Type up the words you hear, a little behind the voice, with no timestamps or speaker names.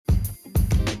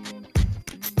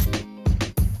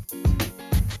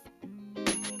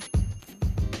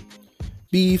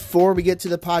Before we get to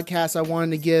the podcast, I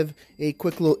wanted to give a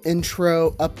quick little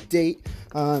intro update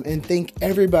and thank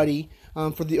everybody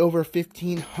for the over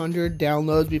 1,500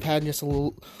 downloads we've had in just a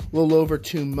little over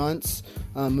 2 months.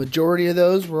 Majority of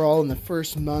those were all in the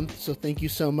first month, so thank you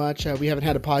so much. We haven't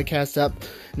had a podcast up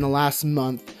in the last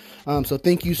month, so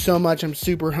thank you so much. I'm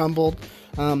super humbled.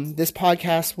 This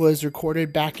podcast was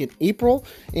recorded back in April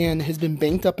and has been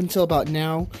banked up until about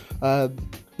now.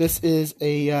 This is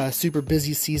a super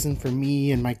busy season for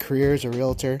me and my career as a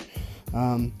realtor.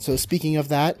 So speaking of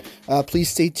that, please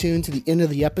stay tuned to the end of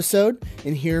the episode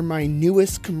and hear my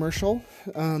newest commercial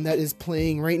that is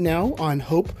playing right now on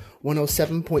Hope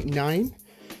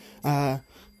 107.9.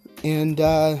 And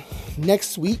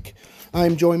next week,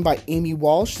 I'm joined by Amy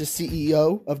Walsh, the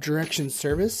CEO of Direction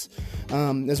Service.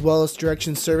 As well as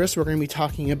Direction Service, we're going to be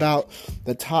talking about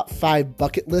the top 5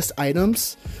 bucket list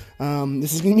items.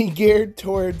 This is going to be geared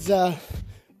towards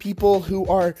people who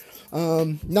are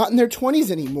not in their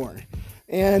 20s anymore.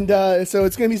 And so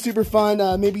it's going to be super fun.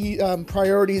 Maybe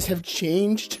priorities have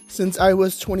changed since I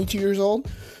was 22 years old.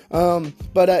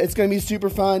 But it's going to be super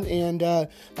fun, and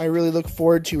I really look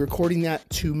forward to recording that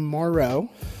tomorrow.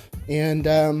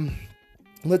 And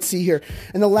let's see here.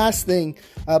 And the last thing,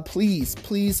 please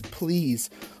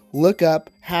look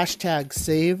up hashtag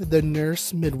Save the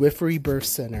Nurse Midwifery Birth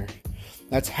Center.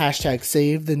 That's hashtag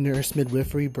Save the Nurse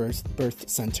Midwifery Birth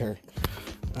Center.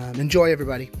 Enjoy,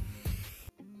 everybody.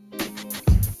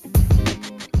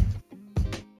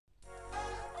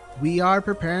 We are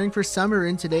preparing for summer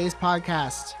in today's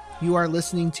podcast. You are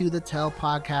listening to the Tell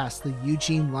Podcast, The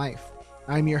Eugene Life.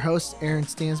 I'm your host, Aaron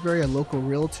Stansbury, a local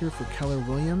realtor for Keller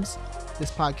Williams. This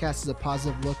podcast is a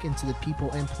positive look into the people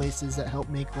and places that help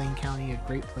make Lane County a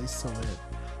great place to live.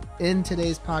 In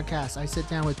today's podcast, I sit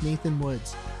down with Nathan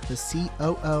Woods, the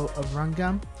COO of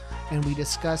Rungum, and we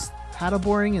discuss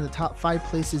paddleboarding and the top 5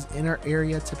 places in our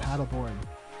area to paddleboard.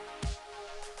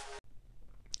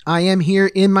 I am here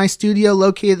in my studio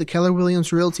located at the Keller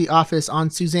Williams Realty office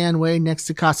on Suzanne Way next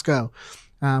to Costco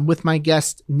with my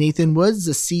guest, Nathan Woods,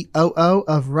 the COO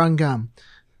of Rungum.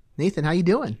 Nathan, how you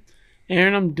doing?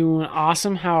 Aaron, I'm doing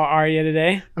awesome. How are you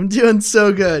today? I'm doing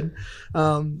so good.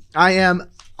 I'm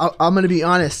going to be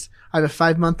honest. I have a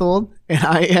 5-month-old and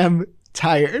I am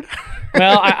tired.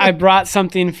 Well, I brought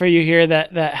something for you here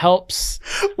that helps.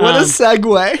 What a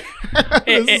segue.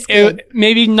 It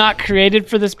maybe not created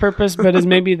for this purpose, but is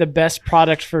maybe the best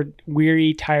product for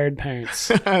weary, tired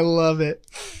parents. I love it.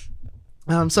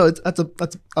 So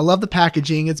I love the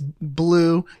packaging. It's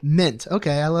blue mint.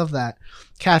 Okay, I love that.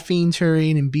 Caffeine,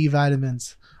 taurine, and B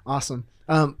vitamins. Awesome.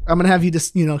 I'm gonna have you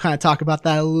just kind of talk about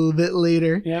that a little bit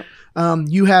later. Yep.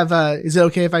 You have is it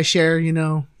okay if I share?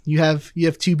 You have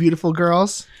 2 beautiful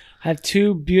girls. I have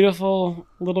 2 beautiful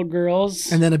little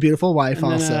girls, and then a beautiful wife,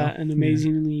 and also. Then an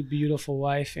amazingly beautiful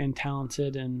wife and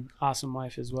talented and awesome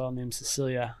wife as well, named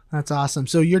Cecilia. That's awesome.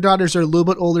 So your daughters are a little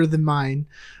bit older than mine.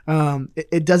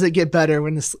 It does it get better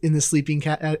when in the sleeping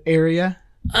area?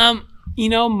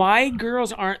 My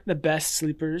girls aren't the best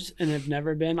sleepers and have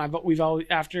never been. We've always,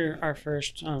 after our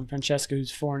first Francesca, who's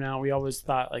 4 now, we always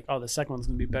thought the second one's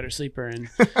gonna be a better sleeper, and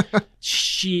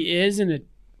she is in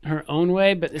her own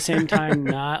way, but at the same time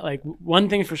not. Like, one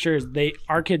thing for sure is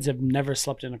our kids have never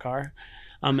slept in a car,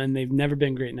 and they've never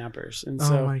been great nappers. And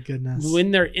so, oh my goodness,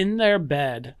 when they're in their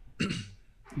bed,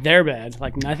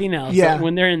 like nothing else. Yeah.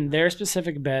 When they're in their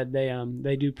specific bed,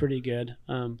 they do pretty good.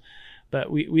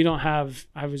 But we don't have.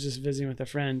 I was just visiting with a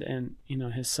friend, and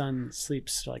his son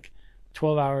sleeps like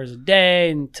 12 hours a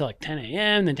day until like 10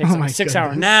 a.m. Then takes a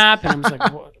 6-hour nap, and I'm just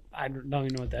like, well, I don't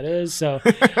even know what that is. So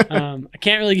I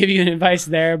can't really give you any advice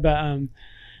there, but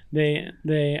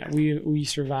we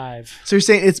survive. So you're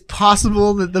saying it's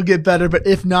possible that they'll get better, but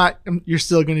if not, you're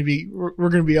still going to be. We're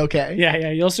going to be okay.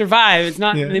 Yeah, you'll survive. It's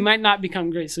not. Yeah. They might not become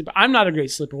great sleepers. I'm not a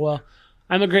great sleeper. Well,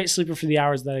 I'm a great sleeper for the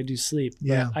hours that I do sleep. But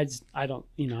yeah. I don't.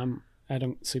 I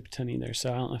don't sleep a ton either,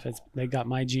 so I don't know if they got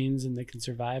my genes and they can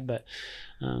survive, but.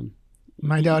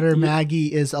 My daughter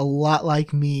Maggie is a lot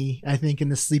like me, I think, in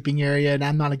the sleeping area, and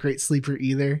I'm not a great sleeper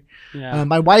either. Yeah.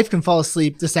 My wife can fall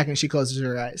asleep the second she closes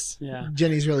her eyes. Yeah.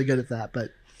 Jenny's really good at that, but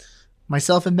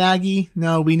myself and Maggie,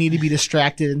 no, we need to be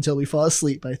distracted until we fall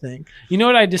asleep, I think. You know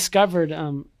what I discovered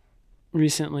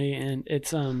recently, and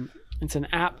it's an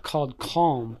app called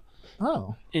Calm.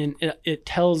 Oh. And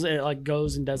it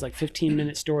goes and does like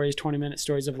 15-minute stories, 20-minute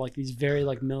stories of like these very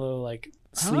like mellow, like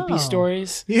sleepy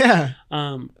stories. Yeah.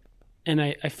 And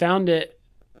I found it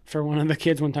for one of the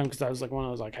kids one time because I was like,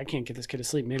 I can't get this kid to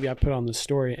sleep. Maybe I put on this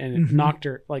story, and it knocked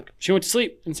her. Like, she went to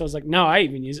sleep, and so I was like, no, I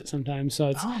even use it sometimes. So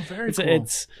it's very cool.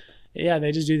 Yeah,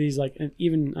 they just do these like, and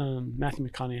even Matthew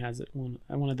McConaughey has it one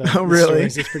of the, Oh, really?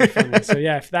 stories. It's pretty funny. So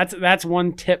yeah, if that's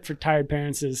one tip for tired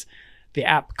parents is the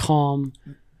app Calm,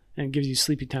 and it gives you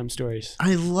sleepy time stories.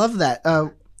 I love that.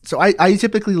 So I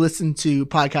typically listen to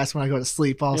podcasts when I go to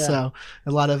sleep also.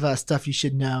 A lot of stuff you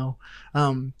should know.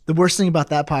 The worst thing about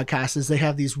that podcast is they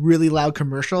have these really loud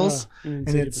commercials and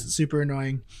it's super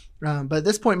annoying. But at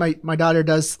this point, my daughter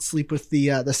does sleep with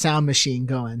the sound machine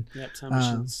going. Yep, sound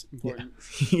machine's important.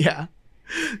 Yeah,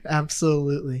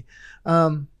 absolutely.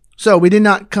 So we did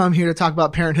not come here to talk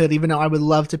about parenthood, even though I would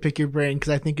love to pick your brain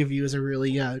because I think of you as a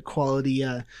really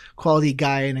quality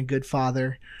guy and a good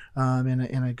father. And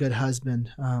a good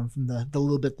husband. From the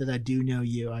little bit that I do know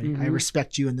you, I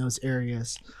respect you in those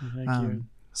areas. Thank you.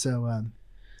 So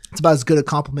it's about as good a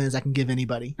compliment as I can give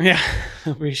anybody. Yeah,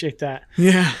 appreciate that.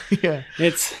 Yeah.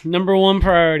 It's number one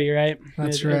priority, right?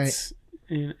 That's right. It's,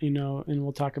 and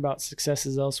we'll talk about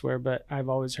successes elsewhere, but I've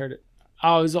always heard it. I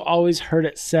always heard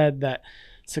it said that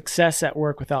success at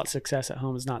work without success at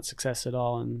home is not success at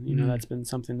all, and that's been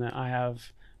something that I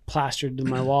have plastered to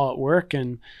my wall at work,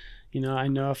 and I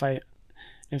know if I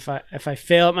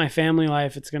fail at my family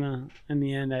life, it's gonna, in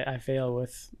the end, I fail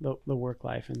with the work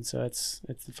life, and so it's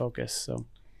the focus. So,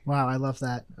 wow, I love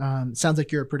that. Sounds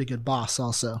like you're a pretty good boss,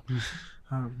 also.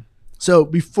 So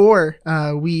before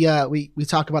we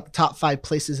talk about the top 5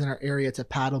 places in our area to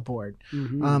paddleboard,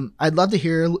 I'd love to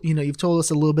hear. You've told us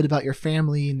a little bit about your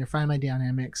family and your family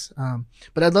dynamics,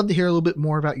 but I'd love to hear a little bit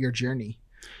more about your journey.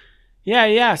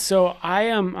 Yeah. So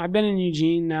I've been in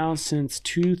Eugene now since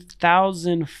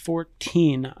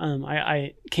 2014.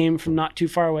 I came from not too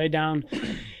far away down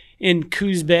in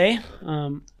Coos Bay.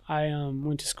 I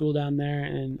went to school down there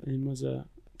and was a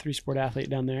 3-sport athlete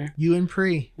down there. You and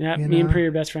Pre. Yeah, me and Pre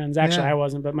are best friends. Actually, I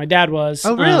wasn't, but my dad was.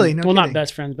 Oh, really? No well, kidding. not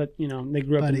best friends, but they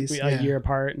grew up Buddies, a year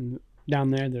apart, and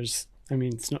down there, it's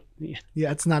not.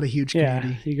 Yeah, it's not a huge community.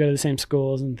 Yeah, you go to the same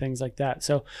schools and things like that.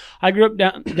 So I grew up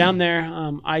down there.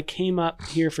 I came up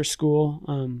here for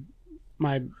school.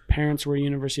 My parents were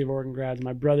University of Oregon grads.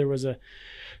 My brother was a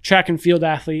track and field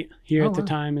athlete here at the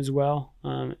time as well.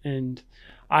 And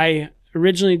I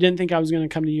originally didn't think I was going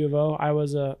to come to U of O. I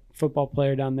was a football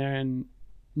player down there and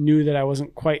knew that I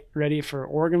wasn't quite ready for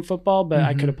Oregon football, but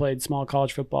I could have played small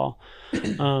college football.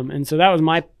 And so that was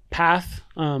my path.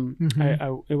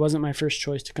 It wasn't my first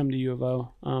choice to come to U of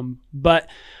O. But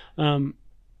a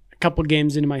couple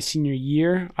games into my senior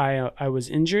year, I was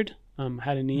injured,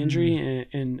 had a knee injury,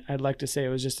 and I'd like to say it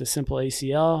was just a simple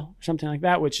ACL or something like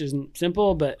that, which isn't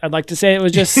simple, but I'd like to say it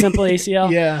was just simple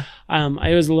ACL. Yeah.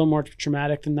 It was a little more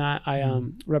traumatic than that. I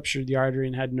ruptured the artery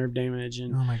and had nerve damage,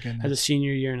 and oh my goodness. as a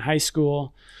senior year in high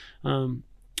school,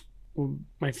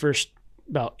 my first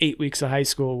about 8 weeks of high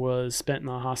school was spent in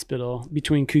the hospital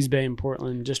between Coos Bay and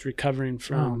Portland, just recovering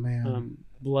from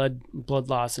blood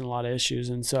loss and a lot of issues.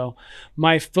 And so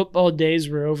my football days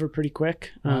were over pretty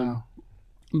quick. Wow.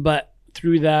 But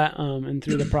through that and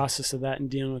through the process of that and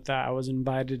dealing with that, I was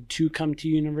invited to come to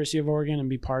University of Oregon and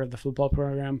be part of the football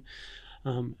program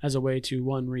as a way to,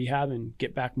 one, rehab and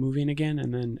get back moving again,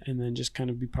 and then just kind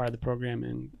of be part of the program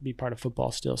and be part of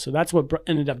football still. So that's what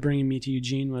ended up bringing me to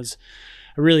Eugene, was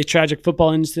a really tragic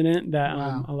football incident that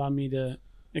allowed me to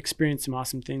experience some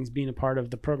awesome things being a part of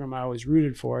the program I always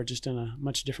rooted for, just in a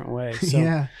much different way. So,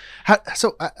 yeah.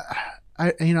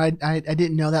 I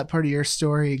didn't know that part of your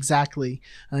story exactly.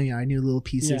 I knew little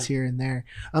pieces here and there.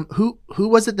 Who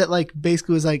was it that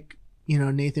basically was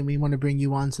Nathan, we want to bring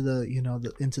you on to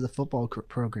into the football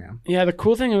program? Yeah. The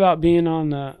cool thing about being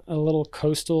on a little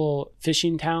coastal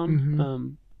fishing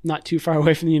town, not too far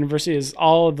away from the university, is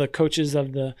all of the coaches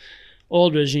of the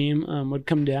old regime would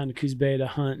come down to Coos Bay to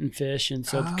hunt and fish. And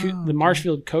so the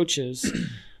Marshfield coaches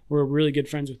were really good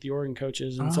friends with the Oregon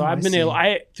coaches. And so I've been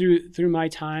through my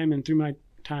time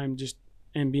just,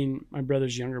 and being my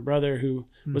brother's younger brother, who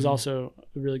was also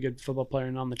a really good football player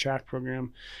and on the track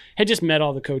program, had just met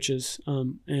all the coaches.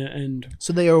 And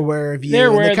so they were aware of you. They're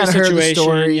aware of the situation. Heard the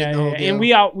story. Yeah. And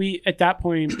we at that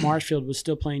point, Marshfield was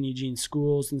still playing Eugene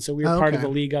schools. And so we were part of the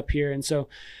league up here. And so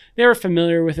they were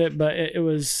familiar with it, but it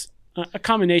was a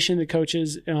combination of the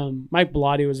coaches. Mike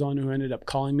Bellotti was the one who ended up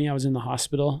calling me. I was in the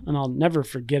hospital, and I'll never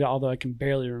forget it, although I can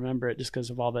barely remember it just because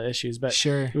of all the issues. But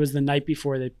it was the night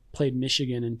before they played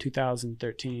Michigan in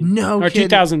 2013. No, or kidding.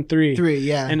 2003.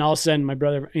 Yeah. And all of a sudden, my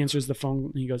brother answers the phone,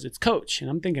 and he goes, "It's Coach."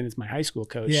 And I'm thinking it's my high school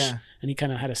coach. Yeah. And he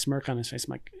kind of had a smirk on his face.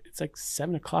 I'm like, "It's like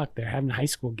 7:00. They're having a high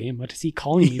school game. What is he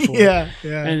calling me for?" Yeah.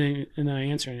 And then I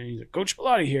answer, and he's like, "Coach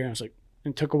Bellotti here." And I was like,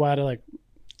 and it took a while to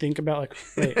think about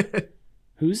wait.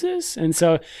 Who's this? And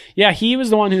so, he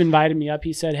was the one who invited me up.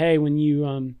 He said, "Hey, when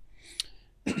you,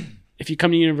 if you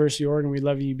come to University of Oregon, we'd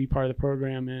love you to be part of the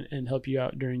program and help you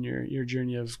out during your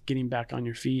journey of getting back on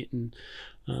your feet. And,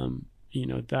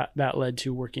 that led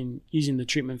to using the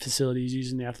treatment facilities,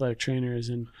 using the athletic trainers.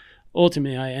 And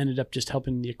ultimately I ended up just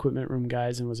helping the equipment room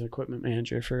guys and was an equipment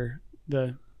manager for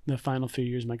the final few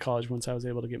years of my college once I was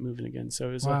able to get moving again. So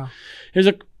it was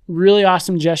a really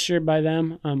awesome gesture by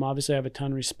them. Obviously I have a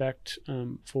ton of respect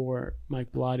for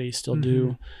Mike Bellotti, still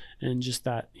do. And just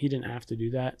that he didn't have to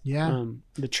do that. Yeah.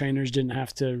 The trainers didn't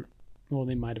have to. Well,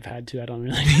 they might have had to. I don't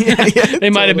really. They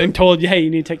might have been told, "Hey, you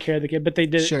need to take care of the kid," but they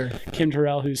did. Sure. Kim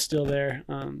Terrell, who's still there,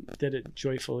 did it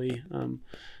joyfully.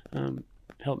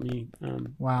 Helped me.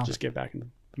 Just get back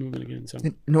and moving again. So.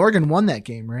 And Oregon won that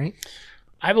game, right?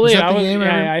 I believe I was.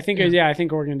 Yeah, I think. Yeah. I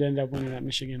think Oregon ended up winning that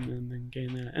Michigan and then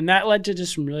getting that, and that led to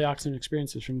just some really awesome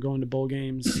experiences from going to bowl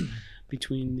games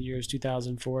between the years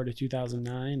 2004 to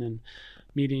 2009 and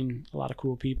meeting a lot of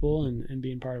cool people and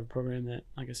being part of a program that,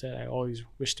 like I said, I always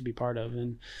wished to be part of.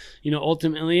 And,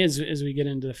 ultimately as we get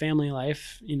into the family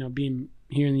life, being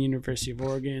here in the University of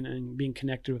Oregon and being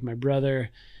connected with my brother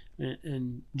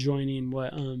and joining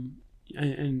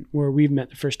and where we've met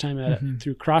the first time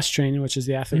through cross training, which is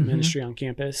the athlete ministry on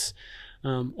campus.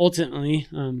 Ultimately,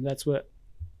 that's where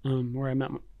I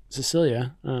met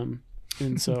Cecilia.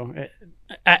 And so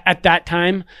at that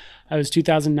time, I was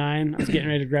 2009. I was getting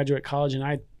ready to graduate college, and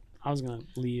I was going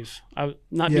to leave.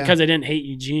 Because I didn't hate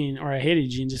Eugene or I hated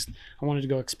Eugene, just I wanted to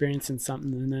go experiencing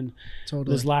something. And then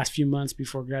those last few months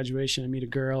before graduation, I meet a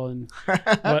girl, and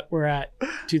we're at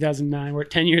 2009. We're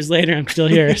 10 years later. I'm still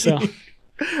here. So.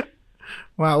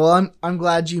 Wow. Well, I'm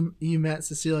glad you met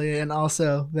Cecilia, and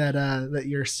also that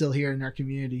you're still here in our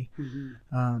community.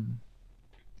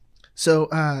 So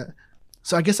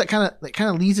I guess that kind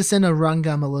of leads us into Run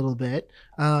Gum a little bit.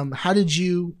 How did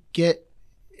you get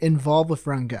involved with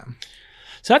Run Gum?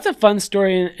 So that's a fun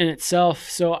story in itself.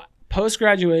 So post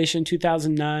graduation,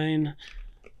 2009,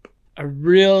 a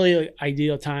really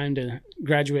ideal time to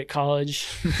graduate college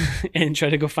and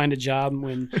try to go find a job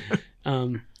when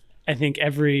I think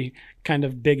every kind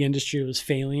of big industry was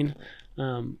failing,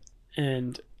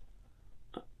 and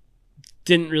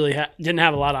didn't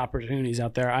have a lot of opportunities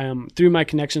out there. I through my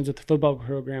connections with the football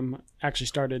program, actually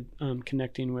started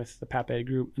connecting with the Pape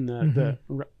group and the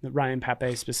Ryan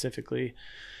Pape specifically,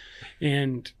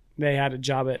 and they had a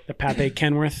job at the Pape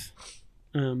Kenworth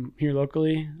here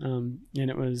locally, and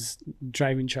it was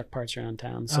driving truck parts around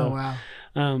town. So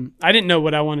I didn't know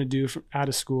what I wanted to do out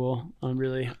of school,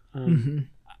 really.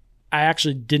 I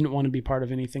actually didn't want to be part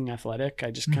of anything athletic.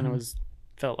 I just kind of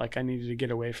felt like I needed to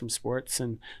get away from sports,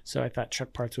 and so I thought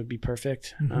truck parts would be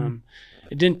perfect.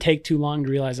 It didn't take too long to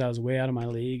realize I was way out of my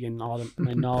league and all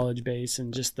my knowledge base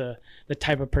and just the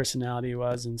type of personality it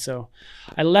was. And so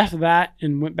I left that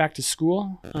and went back to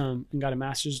school and got a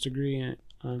master's degree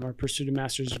or pursued a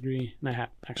master's degree. And I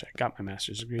got my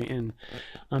master's degree, and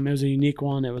it was a unique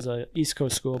one. It was a East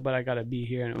Coast school, but I got a B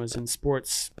here, and it was in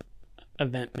sports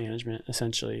event management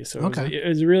essentially. So it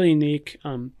was really unique.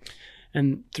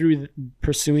 And through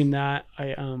pursuing that,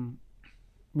 I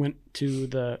went to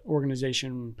the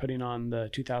organization putting on the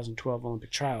 2012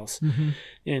 Olympic trials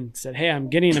and said, "Hey, I'm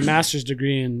getting a master's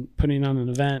degree and putting on an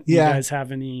event. Do you guys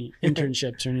have any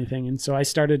internships or anything?" And so I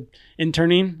started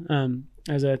interning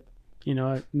as a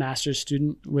master's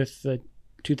student with the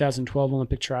 2012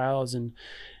 Olympic trials, and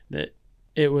that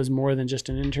it was more than just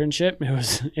an internship.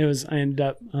 It was I ended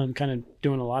up kind of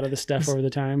doing a lot of the stuff over the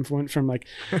time. Went from like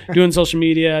doing social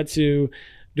media to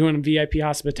doing VIP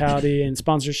hospitality and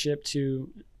sponsorship to,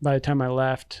 by the time I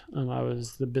left, I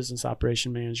was the business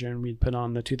operation manager, and we'd put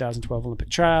on the 2012 Olympic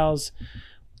trials,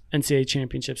 NCAA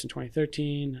championships in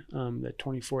 2013, the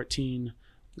 2014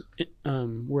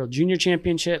 World Junior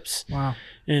Championships. Wow.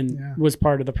 And was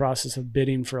part of the process of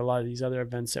bidding for a lot of these other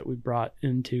events that we brought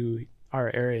into our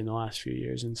area in the last few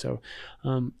years. And so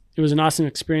it was an awesome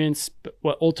experience. But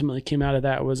what ultimately came out of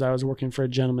that was I was working for a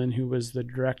gentleman who was the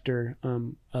director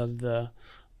of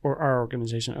our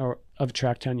organization of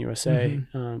Tracktown USA,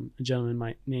 a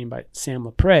gentleman named by Sam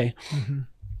LaPrey,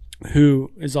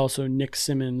 who is also Nick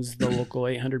Simmons, the local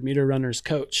 800-meter runners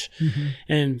coach.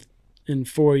 And in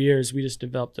 4 years, we just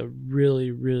developed a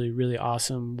really, really, really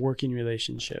awesome working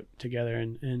relationship together,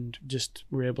 and just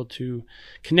were able to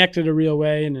connect in a real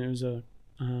way. And it was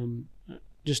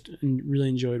just really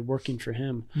enjoyed working for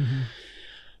him.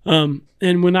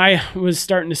 And when I was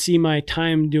starting to see my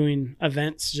time doing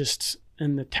events, just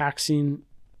and the taxing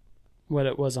what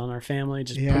it was on our family,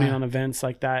 just putting on events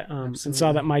like that, and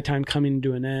saw that my time coming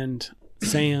to an end,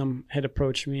 Sam had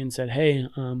approached me and said, "Hey,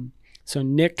 so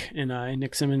Nick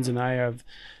Simmons and I have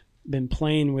been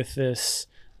playing with this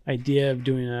idea of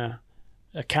doing a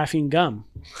a caffeine gum.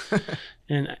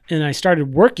 And I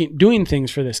started doing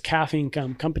things for this caffeine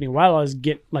gum company while I was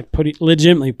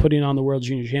legitimately putting on the World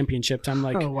Junior Championships. I'm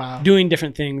like doing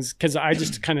different things because I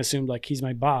just kind of assumed like he's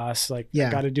my boss. Like I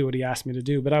got to do what he asked me to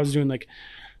do. But I was doing like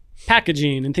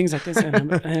packaging and things like this.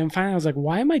 And finally I was like,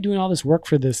 why am I doing all this work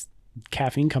for this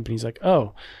caffeine company? He's like,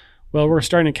 oh, well, we're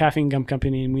starting a caffeine gum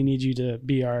company and we need you to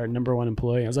be our #1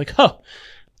 employee. I was like, oh,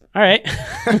 all right.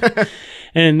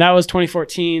 And that was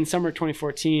 2014, summer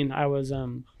 2014. I was, we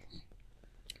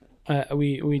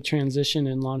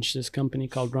transitioned and launched this company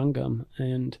called Run Gum,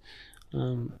 and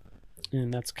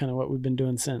that's kind of what we've been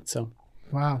doing since. So,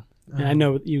 wow. And I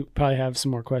know you probably have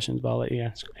some more questions, but I'll let you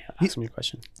ask me a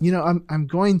question. You know, I'm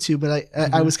going to, but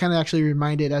I was kind of actually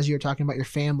reminded as you were talking about your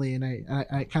family, and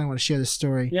I kind of want to share this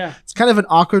story. Yeah, it's kind of an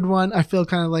awkward one. I feel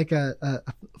kind of like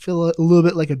feel a little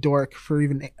bit like a dork for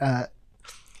even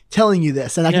telling you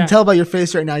this, and I can tell by your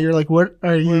face right now. You're like, where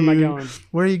am I going?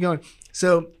 Where are you going?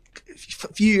 So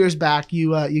a few years back,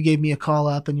 you gave me a call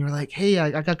up, and you were like, hey,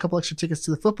 I got a couple extra tickets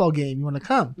to the football game. You want to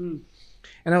come?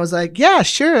 And I was like, yeah,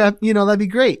 sure. You know, that'd be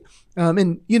great.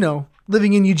 And you know,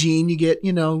 living in Eugene, you get,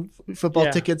 you know, football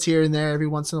tickets here and there every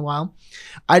once in a while.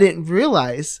 I didn't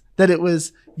realize that it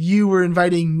was you were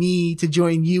inviting me to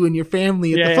join you and your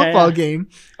family at the football game.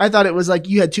 I thought it was like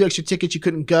you had 2 extra tickets, you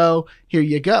couldn't go. Here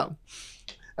you go.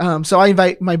 So I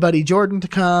invite my buddy Jordan to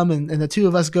come, and the two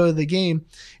of us go to the game,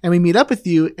 and we meet up with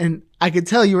you. And I could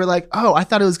tell you were like, oh, I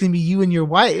thought it was going to be you and your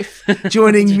wife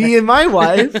joining me and my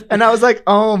wife. And I was like,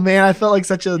 oh man, I felt like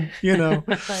such a, you know.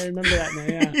 I remember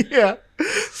that now.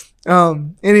 Yeah.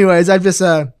 Anyways, I've just,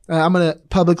 I'm going to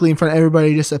publicly in front of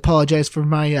everybody just apologize for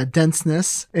my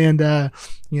denseness. And,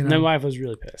 you know. My wife was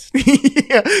really pissed.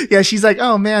 Yeah. She's like,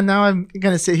 oh man, now I'm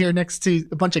going to sit here next to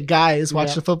a bunch of guys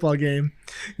watch the football game.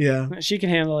 Yeah. She can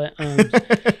handle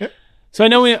it. So I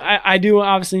know I do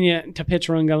obviously need to pitch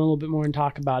Run Gum a little bit more and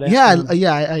talk about it. Yeah.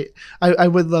 I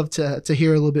would love to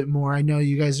hear a little bit more. I know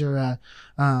you guys are,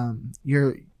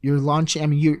 you're launching, I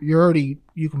mean, you're already,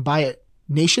 you can buy it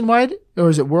nationwide, or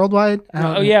is it worldwide?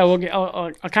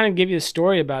 I'll kind of give you the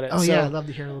story about it. I'd love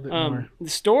to hear a little bit more. The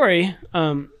story.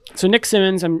 So Nick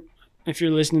Simmons, if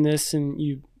you're listening to this and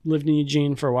you lived in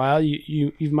Eugene for a while,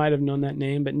 you might have known that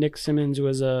name, but Nick Simmons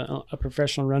was a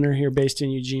professional runner here based in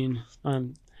Eugene.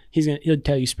 He'll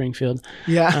tell you Springfield.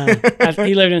 Yeah.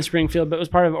 He lived in Springfield, but was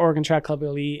part of Oregon Track Club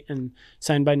Elite and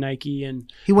signed by Nike.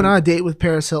 And he went on a date with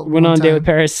Paris Hilton. Went on a date with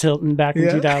Paris Hilton back in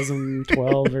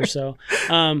 2012 or so.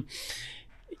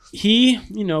 He,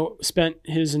 you know, spent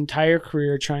his entire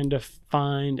career trying to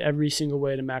find every single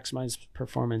way to maximize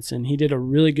performance, and he did a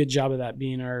really good job of that,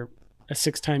 being a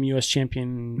 6-time U.S.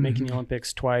 champion, making the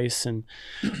Olympics twice. And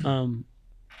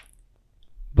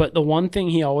but the one thing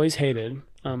he always hated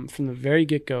from the very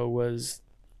get-go was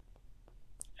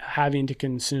having to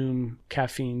consume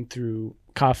caffeine through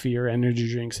coffee or energy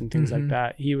drinks and things like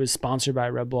that. He was sponsored by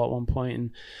Red Bull at one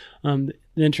point, and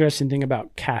the interesting thing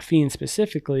about caffeine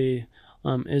specifically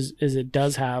is it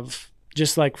does have,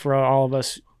 just like for all of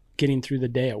us getting through the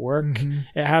day at work,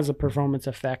 it has a performance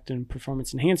effect and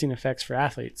performance enhancing effects for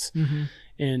athletes.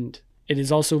 And it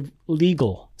is also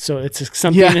legal, so it's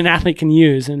something an athlete can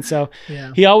use. And so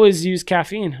he always used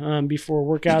caffeine before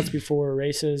workouts, before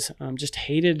races. Just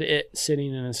hated it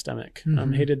sitting in his stomach.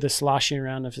 Hated the sloshing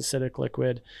around of acidic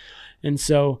liquid. And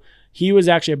so he was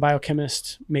actually a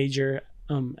biochemist major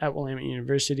at Willamette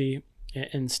University,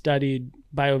 and studied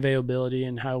bioavailability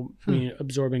and how we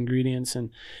absorb ingredients, and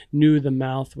knew the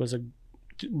mouth was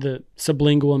the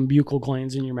sublingual and buccal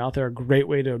glands in your mouth are a great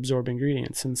way to absorb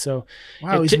ingredients. And so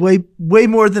he's way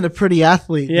more than a pretty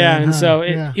athlete. So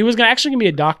he was actually gonna be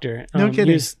a doctor. No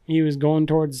kidding. He was going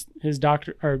towards his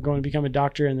doctor, or going to become a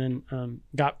doctor, and then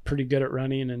got pretty good at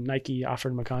running, and Nike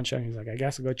offered him a contract. He's like, I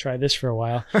guess I'll go try this for a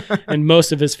while. And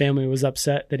most of his family was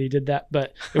upset that he did that,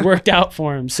 but it worked out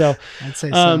for him. So I'd say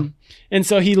so. And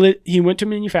so he went to a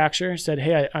manufacturer, said,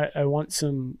 hey, I want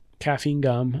some caffeine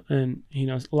gum. And, you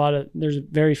know, there's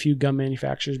very few gum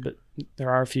manufacturers, but there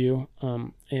are a few.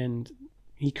 And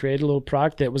he created a little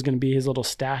product that was going to be his little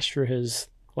stash for his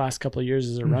last couple of years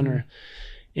as a runner.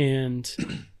 And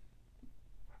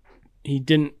it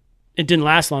didn't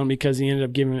last long, because he ended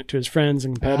up giving it to his friends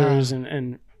and competitors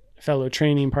and fellow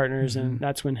training partners. And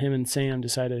that's when him and Sam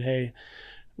decided, hey,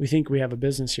 we think we have a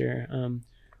business here.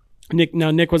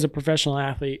 Nick was a professional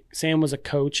athlete. Sam was a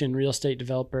coach and real estate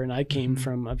developer, and I came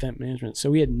from event management. So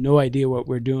we had no idea what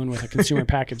we're doing with a consumer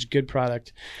packaged good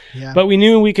product. But we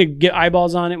knew we could get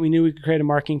eyeballs on it. We knew we could create a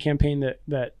marketing campaign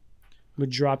that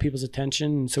would draw people's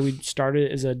attention. And so we started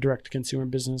as a direct-to-consumer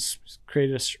business,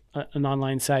 created an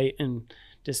online site, and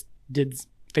just did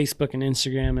Facebook and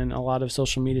Instagram and a lot of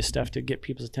social media stuff to get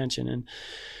people's attention, and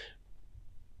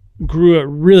grew it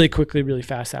really quickly, really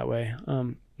fast that way.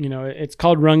 It's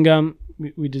called Run Gum.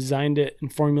 We designed it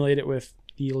and formulated it with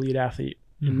the elite athlete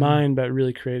in mind, but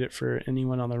really create it for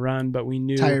anyone on the run. But we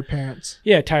knew tired parents.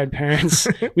 Yeah, tired parents.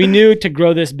 We knew to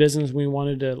grow this business, we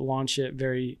wanted to launch it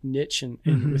very niche and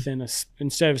within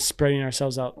instead of spreading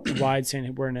ourselves out wide, saying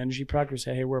hey, we're an energy product, we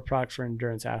say hey, we're a product for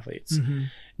endurance athletes,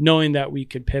 knowing that we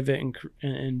could pivot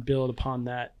and build upon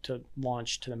that to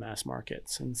launch to the mass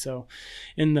markets. And so,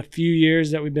 in the few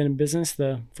years that we've been in business,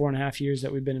 the 4.5 years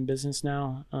that we've been in business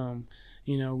now,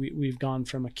 we've gone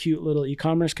from a cute little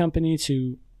e-commerce company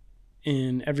to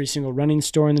in every single running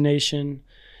store in the nation,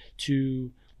 to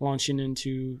launching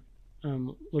into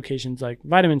locations like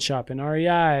Vitamin Shop and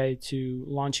REI, to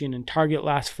launching in Target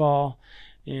last fall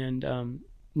and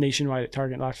nationwide at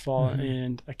Target last fall.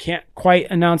 And I can't quite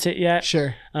announce it yet.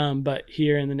 Sure. But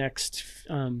here in the next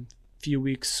few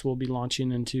weeks, we'll be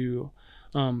launching into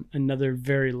another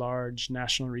very large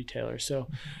national retailer. So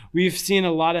we've seen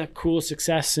a lot of cool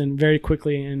success and very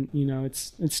quickly. And,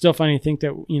 it's still funny to think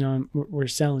that, we're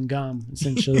selling gum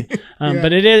essentially.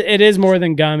 But it is more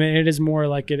than gum. It is more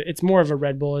like it's more of a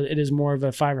Red Bull. It is more of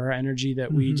a fiber energy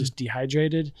that we just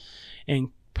dehydrated and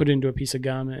put into a piece of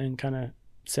gum and kind of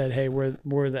said, hey,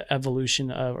 we're the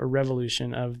evolution of or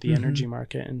revolution of the energy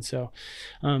market. And so,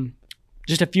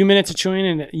 just a few minutes of chewing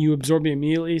and you absorb it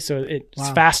immediately. So it's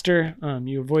faster.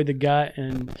 You avoid the gut,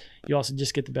 and you also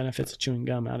just get the benefits of chewing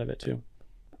gum out of it too.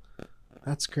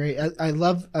 That's great. I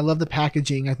love the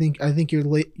packaging. I think your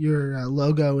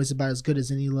logo is about as good as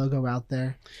any logo out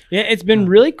there. Yeah, it's been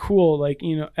really cool. Like,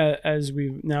 as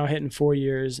we've now hitting 4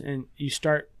 years, and you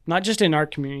start not just in our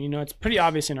community. It's pretty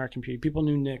obvious in our community. People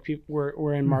knew Nick.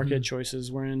 We're in Market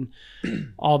Choices. We're in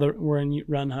we're in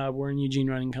Run Hub. We're in Eugene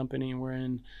Running Company.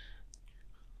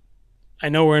 I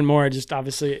know we're in more, just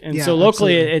obviously, and so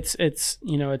locally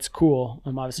absolutely. it's cool.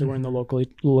 Obviously we're in the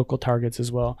local targets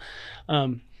as well.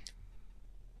 And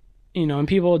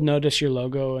people notice your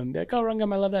logo and be like, oh, Run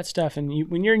Gum, I love that stuff. And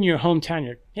when you're in your hometown,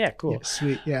 you're yeah, cool,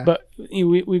 sweet, yeah. But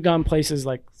we've gone places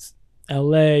like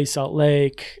LA, Salt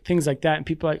Lake, things like that, and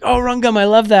people are like, oh, Run Gum, I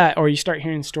love that. Or you start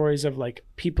hearing stories of like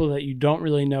people that you don't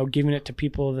really know giving it to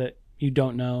people that you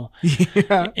don't know,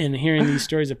 and hearing these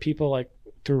stories of people like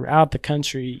throughout the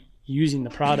country using the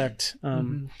product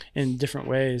in different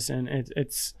ways. And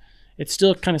it's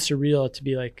still kind of surreal to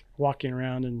be like walking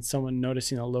around and someone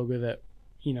noticing a logo that,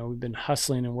 we've been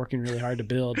hustling and working really hard to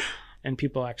build, and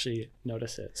people actually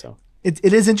notice it. So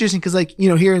it is interesting because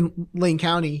here in Lane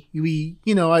County,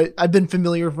 I've been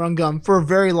familiar with Run Gum for a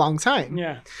very long time.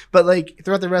 Yeah. But like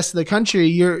throughout the rest of the country,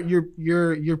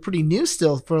 you're pretty new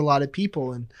still for a lot of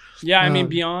people. And yeah, I mean,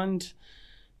 beyond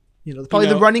probably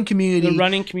the running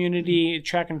community,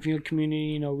 track and field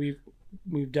community,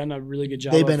 we've done a really good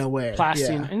job. They've been aware.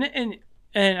 Plastering. Yeah.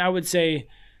 And I would say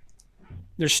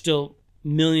there's still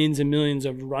millions and millions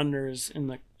of runners in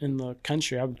the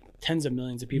country. Tens of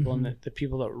millions of people, and the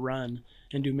people that run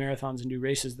and do marathons and do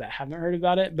races that haven't heard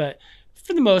about it. But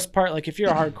for the most part, like if you're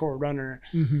a hardcore runner,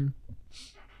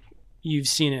 you've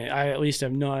seen it. I at least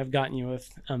I've gotten you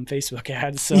with Facebook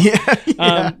ads. So,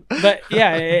 but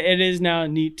yeah, it is now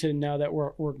neat to know that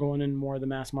we're going in more of the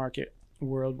mass market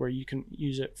world where you can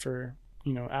use it for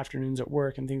afternoons at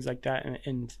work and things like that,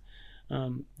 and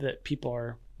that people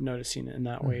are noticing it in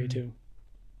that way too.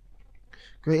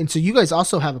 Great. And so you guys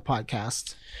also have a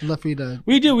podcast. I'd love for you to.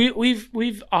 We do.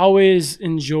 We've always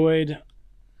enjoyed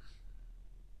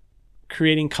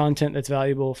creating content that's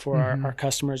valuable for our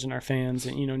customers and our fans.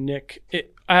 And Nick,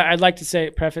 I'd like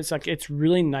to preface, like, it's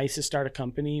really nice to start a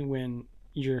company when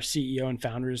your CEO and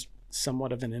founder is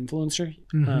somewhat of an influencer.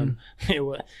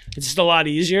 It's just a lot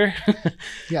easier.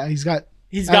 Yeah, he's got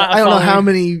I don't know how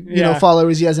many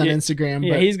followers he has on Instagram.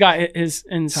 Yeah, but he's got his,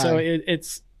 and so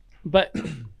it's. But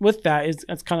with that,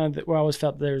 it's kind of where I always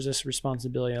felt there's this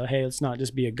responsibility. Like, hey, let's not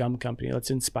just be a gum company.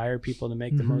 Let's inspire people to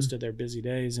make the most of their busy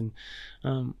days. And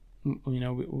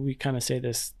we kind of say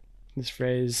this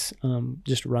phrase,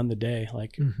 just run the day.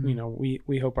 Like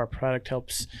we hope our product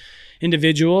helps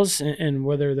individuals, and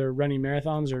whether they're running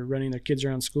marathons or running their kids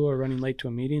around school or running late to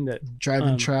a meeting, that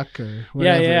driving truck or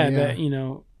whatever. Yeah.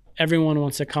 But everyone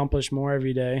wants to accomplish more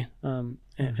every day.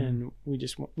 And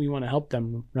we want to help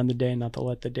them run the day, not to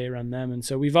let the day run them. And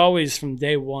so we've always, from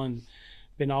day one,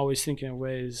 been always thinking of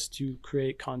ways to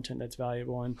create content that's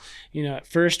valuable. And, at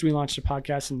first we launched a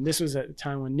podcast, and this was at the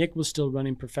time when Nick was still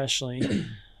running professionally.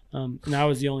 And I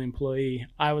was the only employee.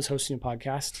 I was hosting a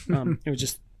podcast. It was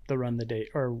just the Run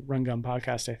Gum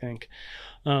podcast, I think.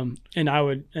 And I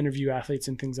would interview athletes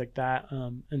and things like that.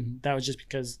 And that was just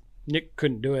because Nick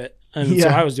couldn't do it. And so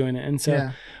I was doing it. And so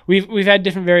Yeah. we've had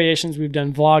different variations. We've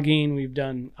done vlogging. We've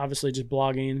done obviously just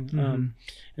blogging. And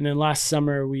then last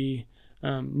summer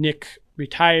Nick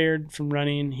retired from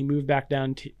running. He moved back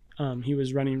down to, he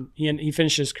was running, he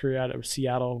finished his career out of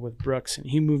Seattle with Brooks, and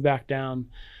he moved back down.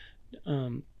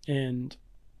 And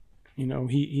you know,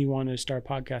 he wanted to start a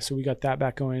podcast. So we got that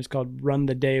back going. It's called Run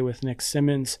the Day with Nick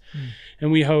Symmonds.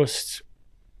 And we host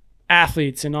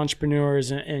athletes and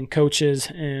entrepreneurs and coaches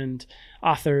and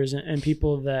authors and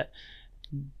people that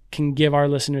can give our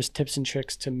listeners tips and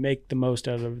tricks to make the most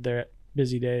out of their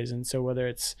busy days. And so whether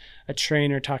it's a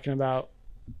trainer talking about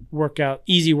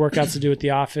easy workouts to do at the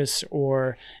office,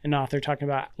 or an author talking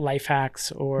about life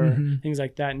hacks or things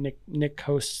like that, Nick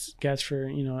hosts guests for,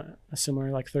 you know, a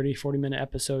similar like 30-40 minute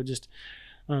episode, just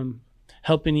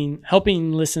helping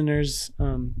listeners,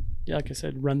 like I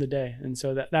said, run the day. And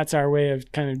so that's our way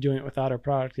of kind of doing it without our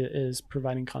product, is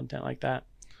providing content like that.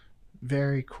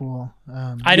 Very cool.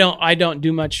 I don't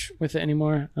do much with it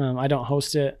anymore. I don't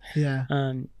host it. Yeah.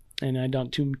 And I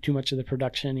don't do too much of the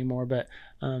production anymore, but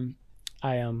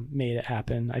I made it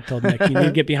happen. I told Nick, you need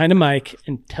to get behind a mic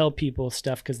and tell people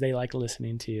stuff because they like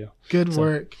listening to you. Good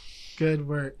work.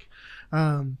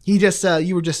 He just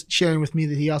you were just sharing with me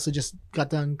that he also just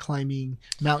got done climbing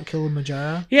Mount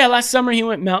Kilimanjaro. Yeah, last summer he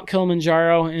went Mount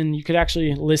Kilimanjaro, and you could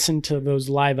actually listen to those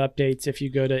live updates if you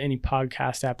go to any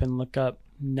podcast app and look up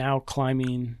Now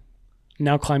Climbing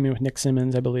with Nick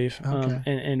Symmonds, I believe. Okay.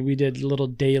 And we did little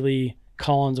daily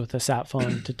call-ins with a sat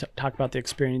phone to talk about the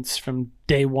experience from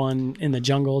day one in the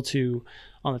jungle to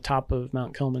on the top of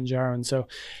Mount Kilimanjaro. And so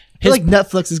I feel like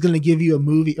Netflix is going to give you a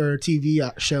movie or a TV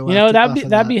show. You know,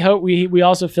 that'd be hope. We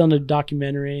also filmed a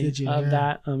documentary of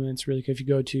that. It's really good. If you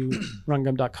go to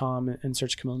rungum.com and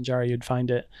search Kilimanjaro, you'd find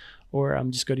it. Or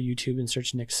just go to YouTube and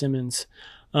search Nick Symmonds.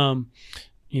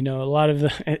 You know, a lot of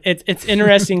it's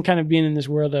interesting kind of being in this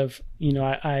world of, you know,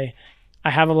 I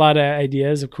have a lot of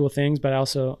ideas of cool things, but I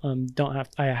also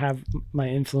I have my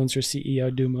influencer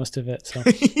CEO do most of it. So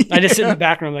I just sit in the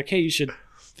background, I'm like, hey, you should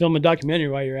film a documentary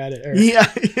while you're at it. Or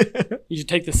you should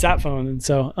take the sat phone. And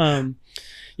so,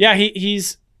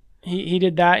 he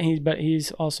did that. But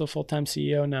he's also a full-time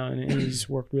CEO now, and he's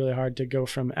worked really hard to go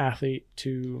from athlete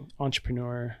to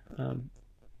entrepreneur.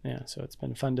 So it's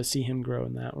been fun to see him grow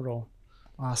in that role.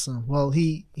 Awesome. Well,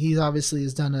 he obviously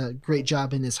has done a great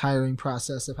job in his hiring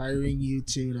process of hiring you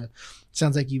two.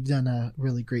 Sounds like you've done a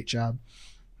really great job.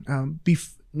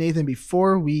 Nathan,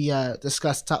 before we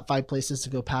discuss top 5 places to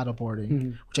go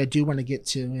paddleboarding, which I do want to get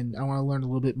to, and I want to learn a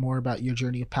little bit more about your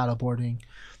journey of paddleboarding,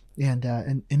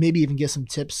 and maybe even get some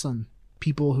tips on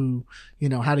people who, you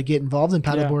know, how to get involved in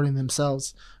paddleboarding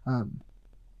themselves. I'd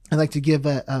like to give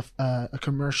a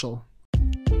commercial.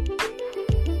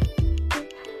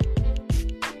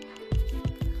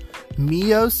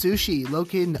 Mio Sushi,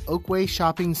 located in the Oakway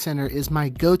Shopping Center, is my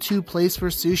go-to place for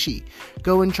sushi.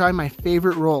 Go and try my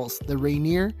favorite rolls, the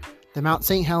Rainier, the Mount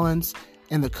St. Helens,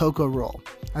 and the Cocoa Roll.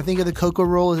 I think of the Cocoa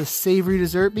Roll as a savory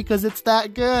dessert because it's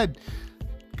that good.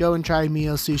 Go and try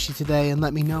Mio Sushi today and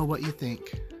let me know what you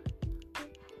think.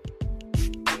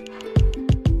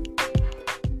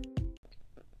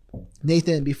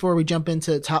 Nathan, before we jump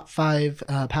into top 5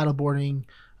 paddleboarding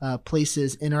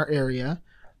places in our area,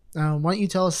 why don't you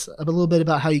tell us a little bit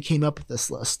about how you came up with this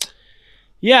list?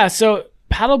 Yeah, so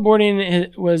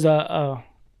paddleboarding was I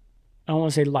don't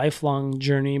want to say lifelong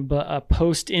journey, but a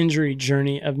post-injury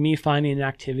journey of me finding an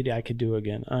activity I could do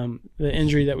again. The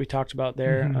injury that we talked about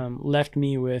there left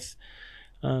me with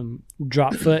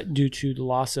drop foot due to the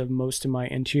loss of most of my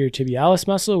anterior tibialis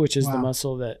muscle, which is the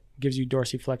muscle that gives you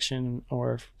dorsiflexion,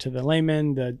 or to the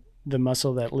layman, the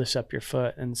muscle that lifts up your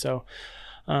foot. And so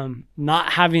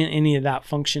not having any of that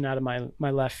function out of my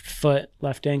left foot,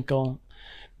 left ankle,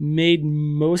 made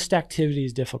most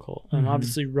activities difficult.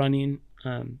 Obviously running,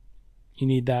 you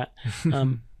need that.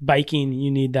 Biking,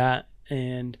 you need that.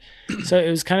 And so it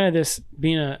was kind of this,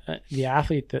 being the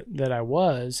athlete that I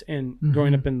was, and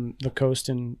growing up in the coast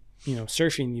and, you know,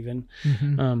 surfing even,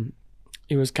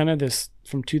 it was kind of this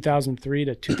from 2003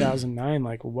 to 2009,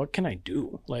 like, what can I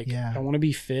do? Like, I want to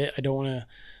be fit. I don't want to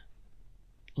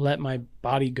let my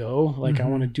body go. Like, I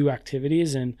want to do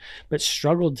activities, but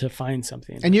struggled to find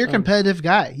something. And you're a competitive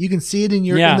guy. You can see it in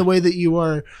in the way that you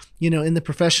are, you know, in the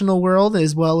professional world,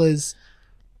 as well as,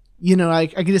 you know, I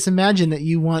can just imagine that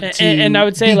you want to and I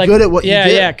would say, be like, good at what you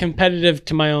do. Yeah, competitive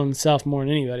to my own self more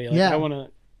than anybody. Like, I want to,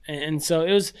 and so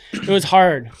it was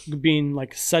hard being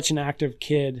like such an active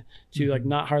kid to like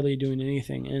not hardly doing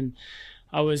anything. And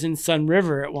I was in Sun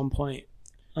River at one point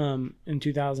in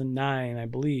 2009, I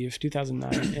believe,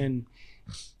 2009. And,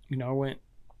 you know, I went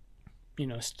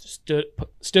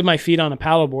stood my feet on a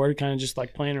paddleboard, kind of just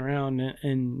like playing around,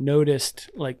 and noticed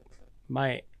like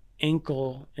my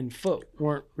ankle and foot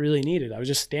weren't really needed. I was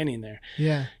just standing there.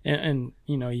 Yeah. And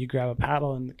you grab a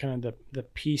paddle, and kind of the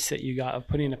piece that you got of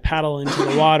putting a paddle into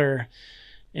the water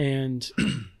and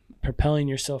propelling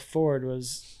yourself forward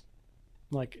was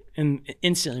like, and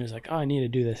instantly was like, oh, I need to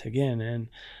do this again.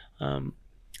 And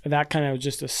that kind of was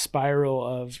just a spiral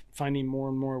of finding more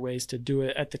and more ways to do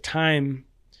it. At the time,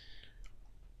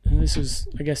 and this was,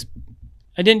 I guess,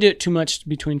 I didn't do it too much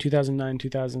between 2009 and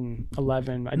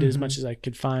 2011. I did as much as I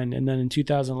could find. And then in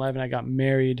 2011, I got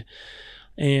married,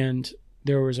 and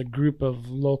there was a group of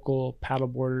local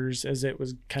paddleboarders as it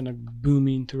was kind of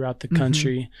booming throughout the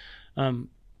country.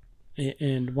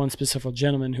 And one specific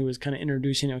gentleman who was kind of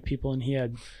introducing it with people, and he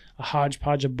had a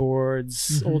hodgepodge of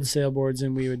boards, old sailboards,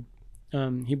 and we would,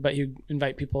 he'd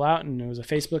invite people out, and it was a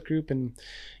Facebook group, and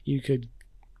you could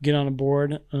get on a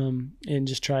board and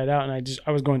just try it out. And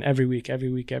I was going every week.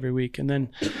 And then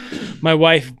my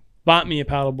wife bought me a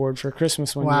paddleboard for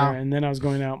Christmas one year, and then I was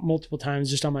going out multiple times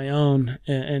just on my own.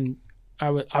 And I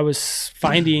was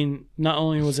finding not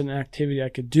only was it an activity I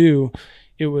could do,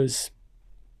 it was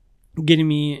getting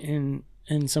me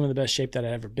in some of the best shape that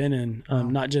I've ever been in.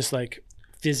 Not just like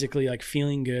physically like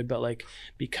feeling good, but like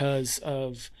because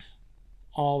of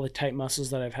all the tight muscles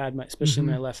that I've had, especially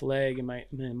my left leg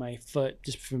and my foot,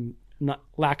 just from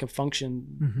lack of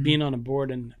function, being on a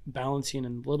board and balancing,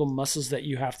 and little muscles that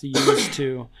you have to use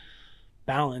to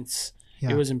balance.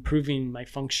 It was improving my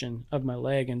function of my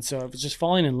leg. And so I was just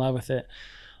falling in love with it,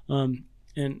 and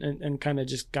kind of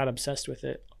just got obsessed with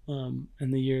it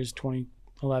in the years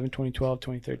 2011, 2012,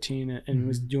 2013, and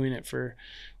was doing it for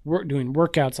doing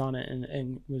workouts on it,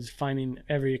 and was finding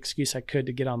every excuse I could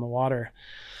to get on the water.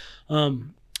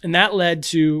 And that led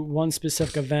to one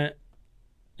specific event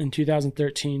in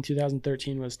 2013.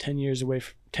 2013 was 10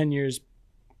 years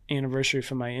anniversary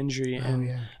from my injury.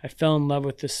 And I fell in love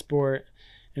with this sport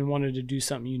and wanted to do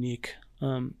something unique.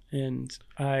 And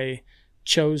I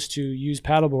chose to use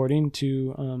paddleboarding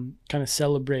to kind of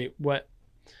celebrate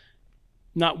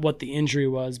not what the injury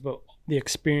was, but the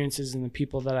experiences and the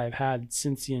people that I've had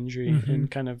since the injury, and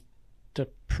kind of to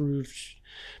prove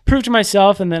to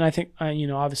myself. And then I think,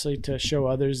 obviously to show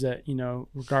others that,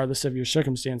 regardless of your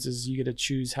circumstances, you get to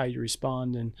choose how you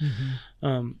respond. And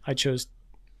I chose,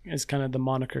 as kind of the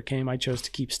moniker came, I chose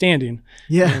to keep standing.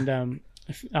 And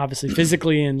obviously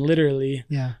physically and literally,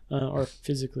 or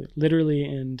physically, literally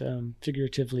and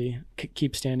figuratively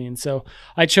keep standing. And so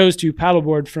I chose to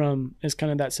paddleboard as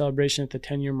kind of that celebration at the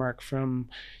 10-year mark, from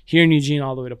here in Eugene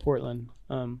all the way to Portland.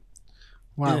 And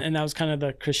that was kind of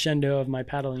the crescendo of my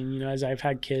paddling. As I've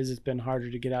had kids, it's been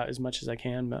harder to get out as much as I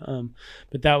can,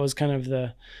 but that was kind of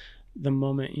the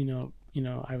moment.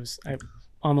 I was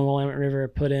on the Willamette River,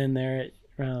 put in there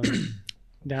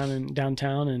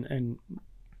downtown, and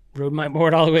rode my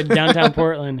board all the way to downtown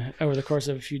Portland over the course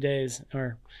of a few days,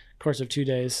 or course of 2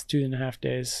 days, 2.5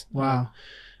 days.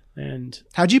 And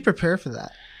how'd you prepare for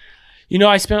that?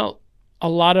 I spent a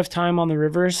lot of time on the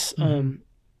rivers, and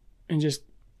just,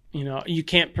 you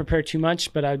can't prepare too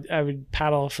much, but I would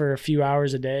paddle for a few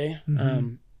hours a day.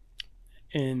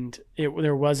 And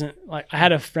there wasn't, like, I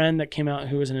had a friend that came out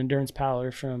who was an endurance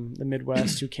paddler from the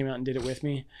Midwest who came out and did it with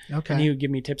me. And he would give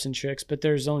me tips and tricks, but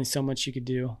there's only so much you could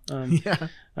do.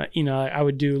 I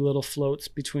would do little floats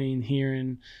between here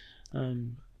and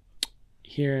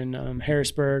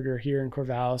Harrisburg, or here in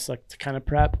Corvallis, like to kind of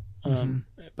prep.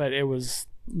 But it was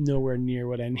nowhere near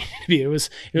what I needed to be. It was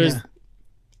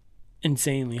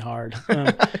insanely hard.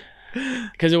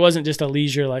 Because it wasn't just a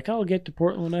leisure, like, I'll get to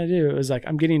Portland when I do. It was like,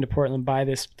 I'm getting to Portland by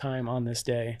this time on this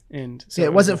day. And so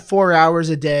it wasn't 4 hours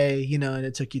a day, and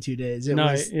it took you 2 days. It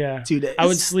was 2 days. I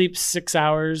would sleep 6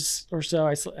 hours or so.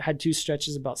 I had 2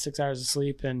 stretches, about 6 hours of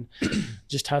sleep, and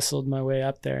just hustled my way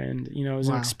up there. And, it was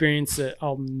an experience that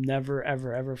I'll never,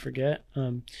 ever, ever forget.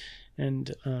 You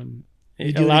do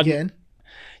it again?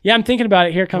 Yeah, I'm thinking about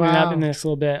it here coming up in the next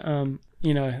little bit.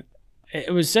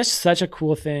 It was just such a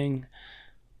cool thing.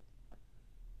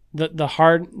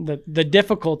 The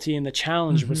difficulty and the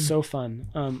challenge was so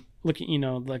fun. Looking,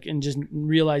 and just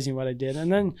realizing what I did, and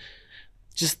then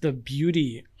just the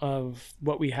beauty of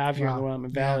what we have here in the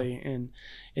Willamette Valley. And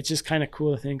it's just kind of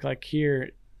cool to think, like,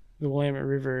 here, the Willamette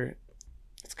River,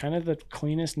 it's kind of the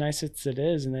cleanest, nicest it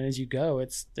is. And then as you go,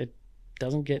 it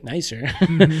doesn't get nicer.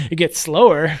 It gets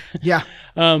slower.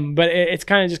 But it's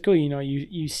kind of just cool.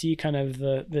 You see kind of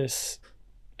this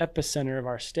epicenter of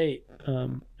our state,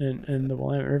 and the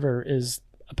Willamette River is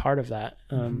a part of that.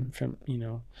 And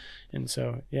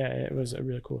so it was a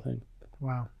really cool thing.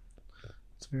 Wow,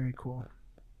 it's very cool.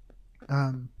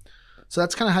 So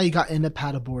that's kind of how you got into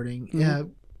paddleboarding.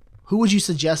 Who would you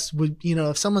suggest would,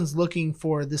 if someone's looking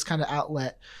for this kind of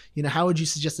outlet, how would you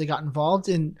suggest they got involved?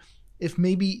 And if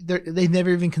maybe they've never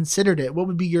even considered it, what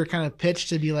would be your kind of pitch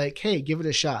to be like, hey, give it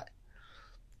a shot?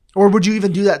 Or would you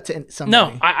even do that to somebody?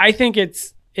 No, I think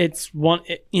it's one,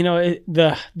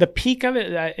 the peak of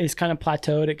it is kind of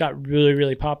plateaued. It got really,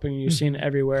 really popular. You're seeing it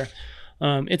everywhere.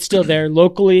 It's still there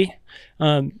locally.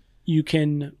 You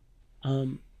can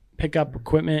pick up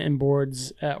equipment and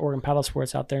boards at Oregon Paddle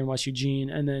Sports out there in West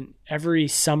Eugene. And then every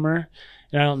summer,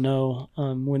 and I don't know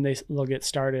when they'll get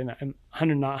started. I'm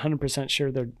not 100%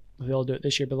 sure they'll do it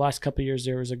this year, but the last couple of years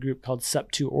there was a group called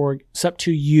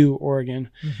SUP2U Oregon,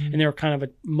 and they were kind of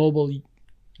a mobile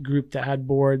group that had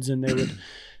boards, and they would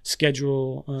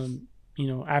schedule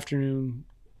afternoon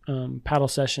paddle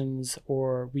sessions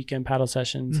or weekend paddle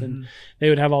sessions, and they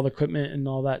would have all the equipment and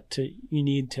all that you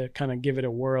need to kind of give it a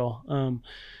whirl.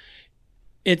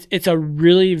 It's a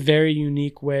really very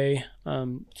unique way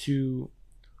to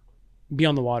be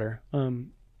on the water. There's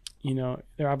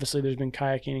been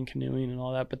kayaking and canoeing and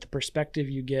all that, but the perspective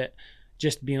you get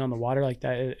just being on the water like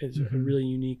that is a really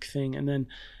unique thing. And then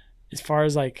as far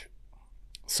as like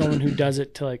someone who does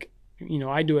it to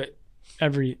I do it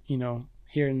every,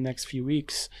 here in the next few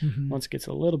weeks, once the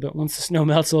snow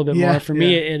melts a little bit more. For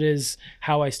me, it is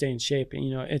how I stay in shape. And,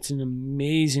 it's an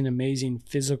amazing, amazing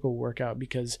physical workout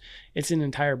because it's an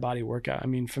entire body workout. I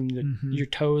mean, from your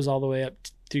toes all the way up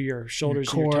through your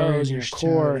shoulders, and your toes, and your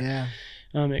core. Yeah.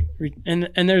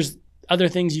 And there's other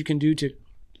things you can do to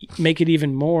make it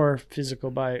even more physical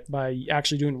by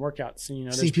actually doing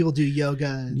workouts. See people do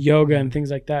yoga and things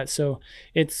like that. So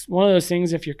it's one of those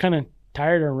things, if you're kind of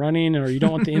tired of running, or you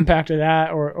don't want the impact of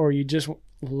that, or you just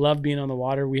love being on the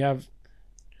water, we have,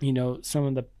 some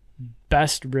of the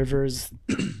best rivers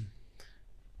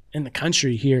in the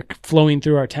country here flowing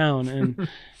through our town and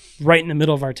right in the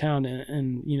middle of our town.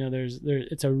 And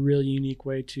it's a really unique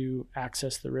way to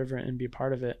access the river and be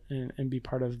part of it and be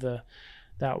part of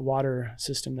that water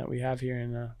system that we have here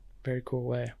in a very cool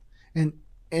way.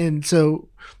 And so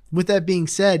with that being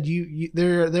said,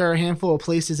 there are a handful of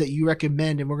places that you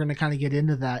recommend, and we're going to kind of get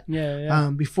into that.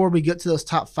 Yeah. Before we get to those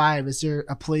top 5, is there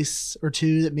a place or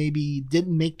two that maybe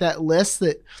didn't make that list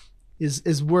that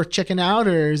is worth checking out,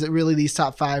 or is it really these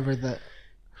top 5 or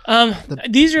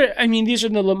these are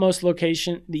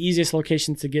the easiest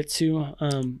locations to get to.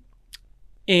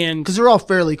 And because they're all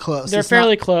fairly close. They're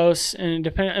fairly close, and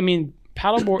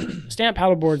stand-up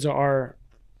paddle boards are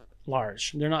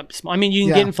large. They're not small. I mean, you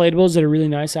can get inflatables that are really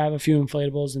nice. I have a few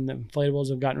inflatables, and the inflatables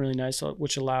have gotten really nice,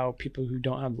 which allow people who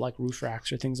don't have like roof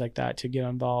racks or things like that to get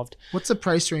involved. What's the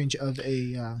price range of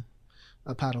a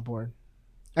paddle board?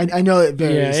 I know it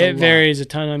varies. Yeah, it varies a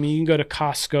ton. I mean, you can go to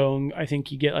Costco, and I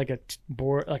think you get like a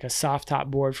board, like a soft top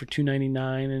board for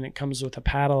 $2.99, and it comes with a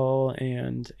paddle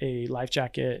and a life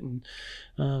jacket, and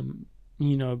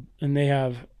and they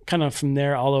have kind of from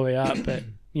there all the way up, but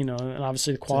and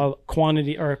obviously the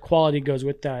quality goes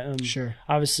with that. Sure.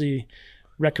 Obviously,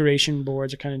 recreation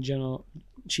boards are kind of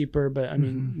cheaper, but I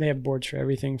mean they have boards for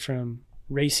everything from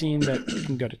racing that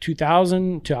can go to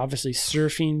 $2,000 to obviously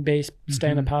surfing based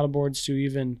stand-up paddle boards to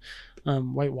even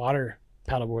white water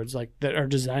paddle boards like that are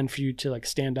designed for you to like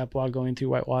stand up while going through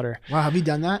white water. Wow, have you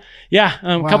done that? Yeah,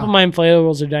 a couple of my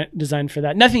inflatables are designed for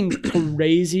that. Nothing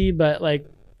crazy, but like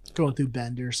going through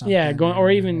Bend or something. Yeah,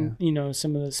 or even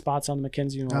some of the spots on the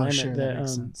Mackenzie and Willamette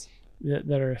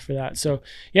that are for that. So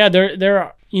yeah, there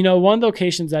are one of the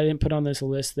locations I didn't put on this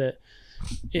list that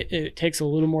it takes a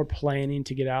little more planning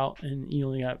to get out, and you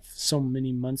only got so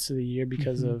many months of the year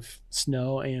because of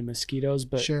snow and mosquitoes,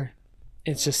 but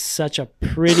it's just such a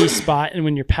pretty spot, and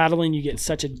when you're paddling you get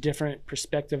such a different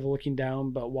perspective of looking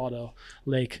down. But Waldo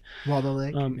Lake,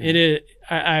 it is.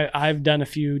 I've done a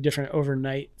few different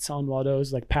overnights on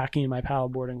Waldo's, like packing my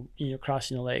paddleboard and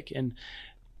crossing the lake, and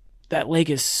that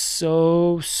lake is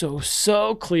so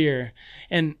clear.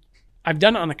 And I've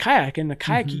done it on a kayak, and the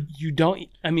kayak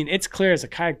it's clear as a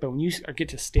kayak, but when you get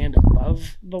to stand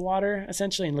above the water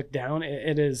essentially and look down,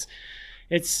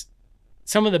 it's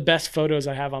some of the best photos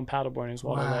I have on paddleboarding is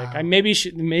Waldo Lake. I maybe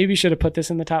should have put this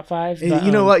in the top 5. But,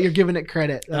 you know what? You're giving it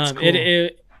credit. That's cool.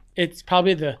 It's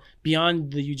probably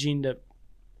beyond the Eugene to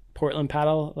Portland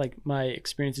paddle. Like my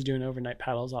experience of doing overnight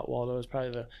paddles at Waldo is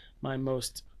probably my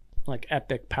most like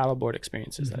epic paddleboard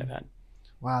experiences that I've had.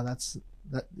 Wow,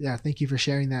 yeah, thank you for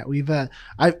sharing that. We've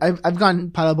I've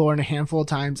gone paddleboarding a handful of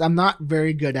times. I'm not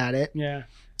very good at it. Yeah.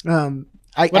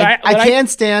 I can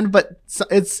stand, but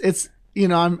it's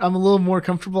I'm a little more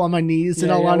comfortable on my knees. In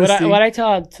all honesty, what I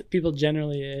tell people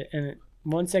generally, and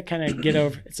once they kind of get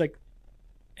over, it's like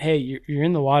hey, you're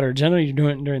in the water. Generally, you're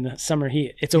doing it during the summer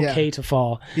heat. It's okay to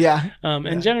fall. Yeah.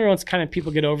 In general, it's kind of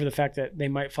people get over the fact that they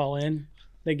might fall in.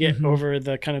 They get over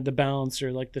the kind of the balance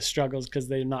or like the struggles because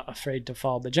they're not afraid to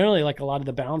fall. But generally, like a lot of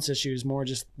the balance issues, more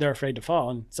just they're afraid to fall.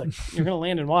 And it's like, you're going to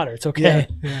land in water. It's okay.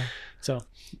 Yeah. So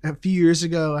a few years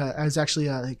ago, I was actually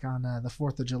like on the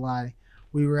 4th of July.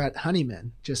 We were at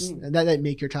Honeyman. Just that didn't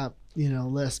make your top,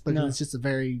 list, but it's just a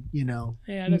very, yeah,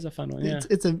 it is a fun one. Yeah,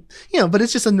 it's a, but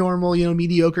it's just a normal,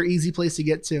 mediocre, easy place to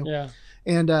get to. Yeah.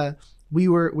 And we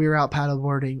were out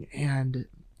paddleboarding, and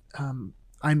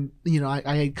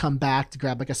I had come back to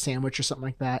grab like a sandwich or something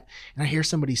like that, and I hear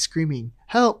somebody screaming,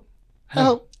 "Help!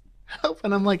 Help! Help!"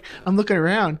 And I'm looking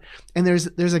around, and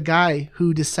there's a guy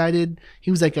who decided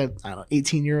he was like a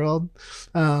 18-year-old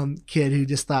kid who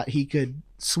just thought he could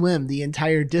swim the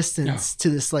entire distance to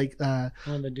this like one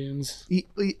of the dunes. He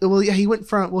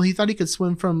thought he could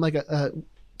swim from like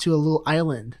to a little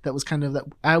island that was kind of that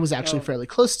I was actually fairly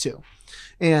close to,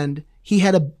 and he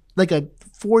had a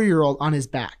 4-year-old on his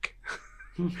back.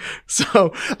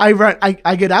 So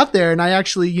I get out there, and I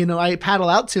actually, I paddle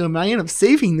out to him, and I end up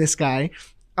saving this guy.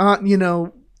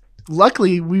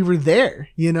 Luckily we were there,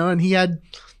 and he had,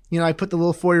 I put the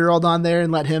little 4-year-old on there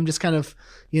and let him just kind of,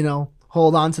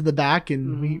 hold on to the back,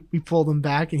 and we pulled him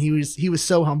back, and he was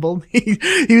so humbled. He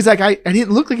was like, I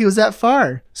didn't look like he was that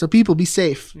far. So people, be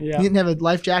safe. Yeah. He didn't have a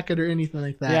life jacket or anything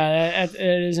like that. Yeah,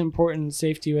 it is important,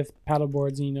 safety with paddle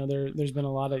boards. There's been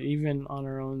a lot of, even on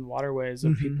our own waterways,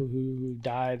 of people who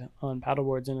died on paddle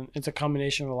boards, and it's a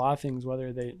combination of a lot of things,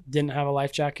 whether they didn't have a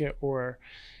life jacket or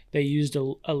they used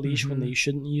a leash when they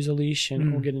shouldn't use a leash,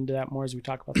 and we'll get into that more as we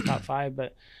talk about the top 5.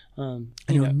 But I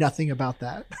know nothing about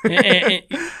that.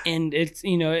 and it's,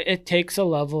 it takes a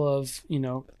level of,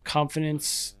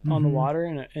 confidence on the water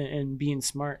and being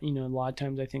smart. A lot of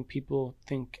times I think people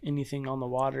think anything on the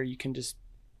water, you can just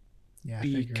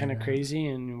be kind of crazy.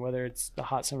 And whether it's the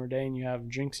hot summer day and you have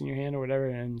drinks in your hand or whatever.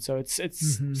 And so it's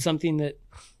something that,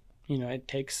 it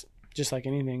takes, just like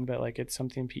anything, but like it's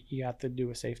something you have to do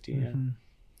with safety.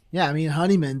 Yeah. I mean,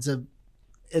 Honeyman's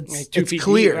it's like 2 feet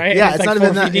clear, deep, right? Yeah, it's like not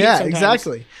even that. Yeah, sometimes.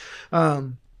 Exactly.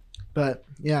 But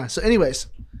yeah. So, anyways,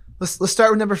 let's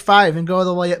start with number 5 and go all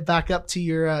the way back up to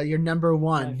your number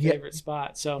 1. My favorite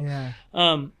spot. So, yeah.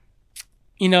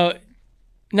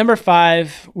 Number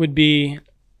 5 would be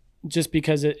just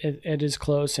because it is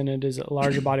close and it is a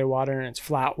larger body of water and it's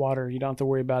flat water. You don't have to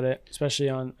worry about it, especially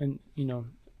on, and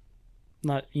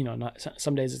not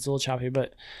some days it's a little choppy,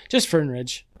 but just Fern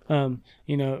Ridge. From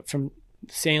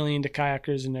sailing to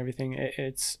kayakers and everything,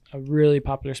 it's a really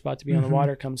popular spot to be on the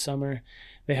water come summer.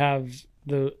 They have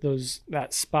that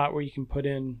spot where you can put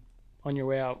in on your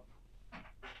way out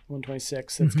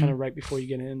 126. That's kind of right before you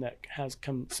get in, that has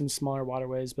some smaller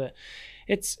waterways, but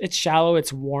it's shallow,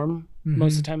 it's warm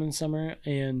most of the time in the summer,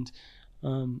 and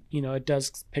it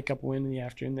does pick up wind in the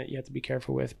afternoon that you have to be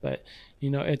careful with, but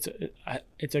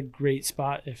it's a great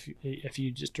spot if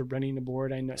you just are renting a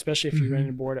board. I know, especially if you're renting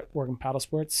a board at Oregon Paddle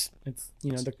Sports, it's I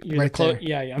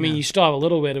mean, you still have a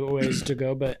little bit of a ways to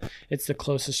go, but it's the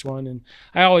closest one, and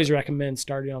I always recommend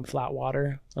starting on flat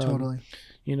water. Totally.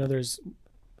 There's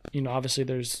obviously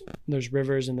there's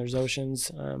rivers and there's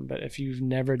oceans, but if you've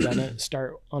never done it,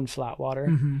 start on flat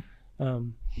water. I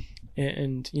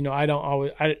don't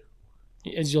always,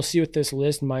 as you'll see with this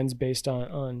list, mine's based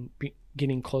on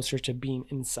getting closer to being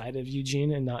inside of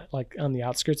Eugene and not like on the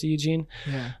outskirts of Eugene.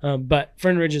 Yeah. But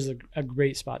Fern Ridge is a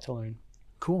great spot to learn.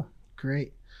 Cool.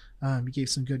 Great. You gave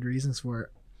some good reasons for it.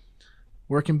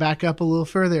 Working back up a little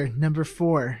further, number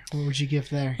 4, what would you give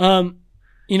there?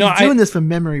 He's doing this from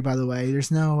memory, by the way. There's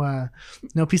no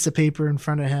piece of paper in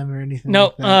front of him or anything.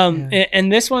 No. Like that.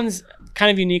 And this one's kind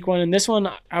of unique one. And this one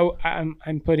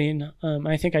I'm putting.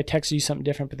 I think I texted you something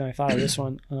different, but then I thought of this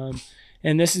one.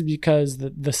 And this is because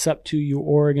the SUP2U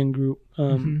Oregon group.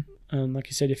 Like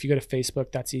you said, if you go to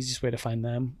Facebook, that's the easiest way to find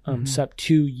them.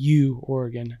 SUP2U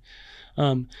Oregon.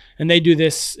 And they do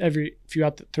this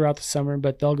throughout the summer,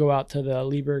 but they'll go out to the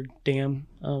Lieberg Dam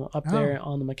up there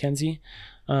on the Mackenzie.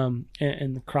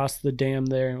 And cross the dam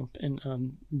there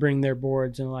and bring their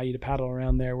boards and allow you to paddle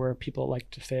around there where people like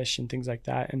to fish and things like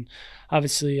that. And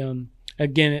obviously,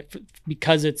 again,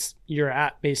 because you're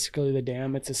at basically the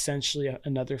dam, it's essentially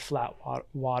another flat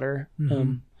water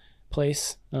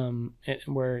place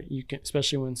where you can,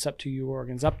 especially when SUP2U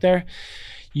Oregon's up there,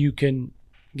 you can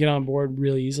get on board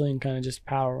really easily and kind of just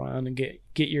paddle around and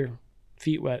get your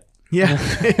feet wet. Yeah.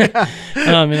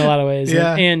 In a lot of ways.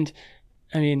 Yeah. And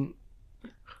I mean,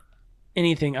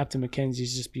 anything up to Mackenzie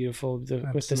is just beautiful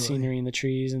with the scenery and the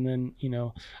trees. And then,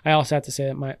 I also have to say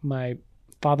that my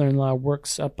father-in-law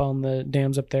works up on the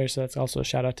dams up there, so that's also a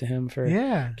shout out to him for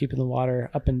keeping the water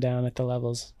up and down at the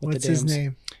levels with What's the dams. his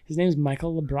name? His name is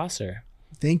Michael LeBrasser.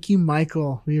 Thank you,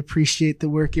 Michael. We appreciate the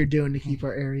work you're doing to keep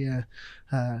our area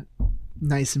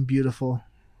nice and beautiful.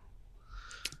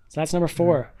 So that's number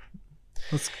 4.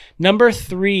 Number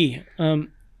 3.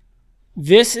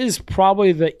 This is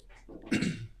probably the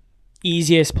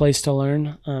easiest place to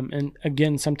learn. And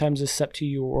again, sometimes it's up to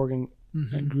you. Oregon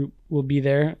group will be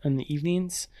there in the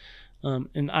evenings.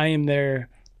 And I am there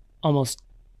almost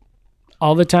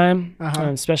all the time,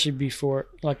 especially before,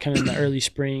 like kind of in the early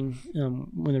spring,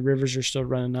 when the rivers are still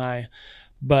running high.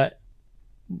 But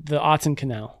the Otson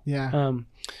Canal,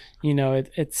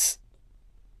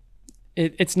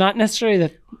 it's not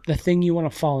necessarily the thing you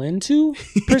want to fall into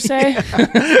per se.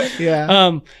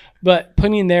 But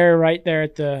putting there right there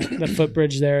at the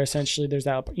footbridge there, essentially there's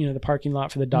that, the parking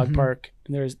lot for the dog park,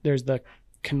 and there's the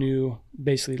canoe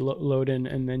basically loading,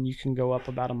 and then you can go up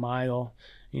about a mile,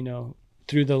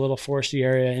 through the little foresty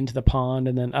area into the pond,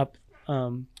 and then up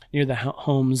near the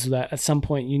homes that at some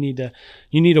point you need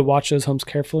to watch those homes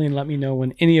carefully and let me know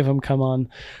when any of them come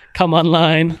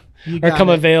online or come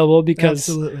available, because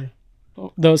absolutely.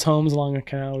 Those homes along the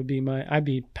canal would be I'd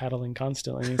be paddling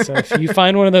constantly. So if you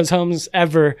find one of those homes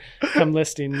ever come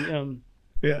listing,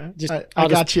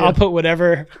 I'll put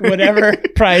whatever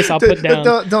price I'll put down.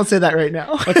 Don't say that right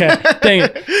now. Okay, dang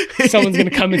it. Someone's gonna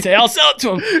come and say I'll sell it to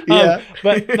them.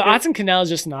 But the Otson Canal is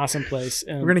just an awesome place.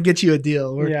 We're gonna get you a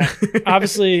deal.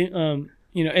 Obviously,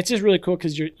 it's just really cool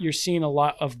because you're seeing a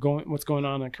lot of what's going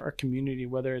on in our community,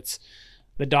 whether it's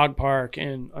the dog park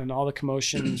and all the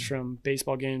commotions from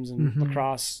baseball games and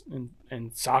lacrosse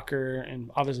and soccer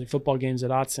and obviously football games at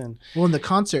Otson. Well, and the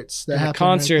concerts that happen.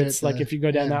 Concerts, like if you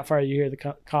go down that far, you hear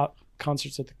the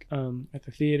concerts at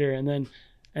the theater, and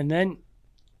then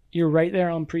you're right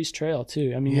there on Priest Trail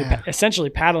too. I mean, you're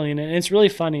essentially paddling, and it's really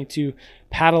funny to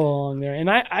paddle along there. And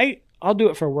I'll do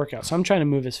it for a workout, so I'm trying to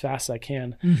move as fast as I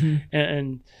can.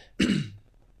 And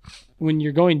when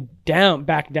you're going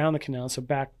back down the canal, so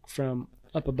back from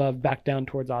up above back down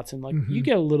towards Otson, like you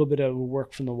get a little bit of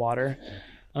work from the water,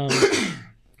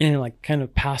 and like kind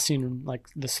of passing like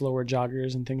the slower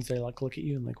joggers and things. They like look at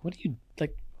you and like, what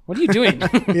are you doing?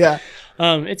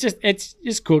 It's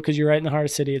just cool because you're right in the heart of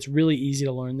the city. It's really easy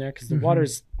to learn there because the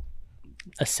water's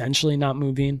essentially not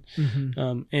moving,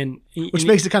 which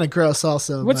makes it kind of gross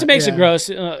also. Which makes it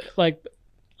gross,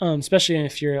 especially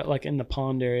if you're like in the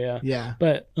pond area.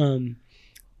 But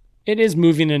it is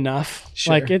moving enough.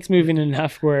 Sure. Like it's moving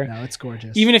enough where it's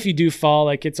gorgeous. Even if you do fall,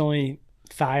 like it's only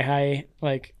thigh high,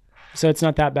 like so it's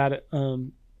not that bad.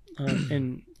 And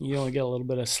you only get a little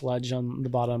bit of sludge on the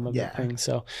bottom of the thing.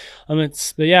 So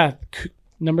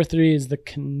number 3 is the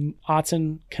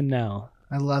Otson Canal.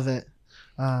 I love it.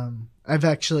 I've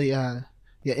actually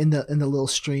in the little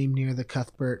stream near the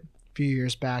Cuthbert a few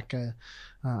years back,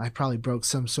 I probably broke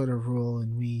some sort of rule,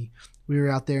 and we were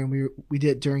out there, and we did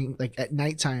it during like at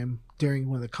nighttime during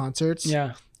one of the concerts.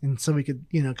 And so we could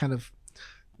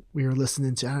we were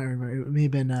listening to, I don't remember, it may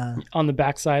have been on the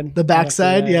backside. The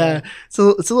backside,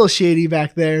 So it's a little shady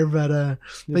back there, but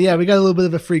yeah, we got a little bit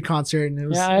of a free concert, and it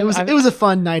was a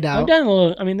fun night out. I've done a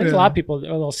little. I mean, there's a lot of people that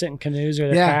will sit in canoes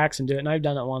or their kayaks and do it, and I've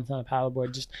done it once on a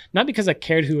paddleboard, just not because I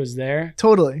cared who was there,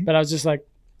 but I was just like,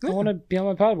 I want to be on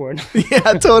my paddleboard.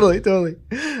 Yeah, totally.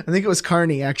 I think it was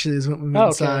Kearney actually is what we went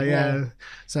and saw. Yeah.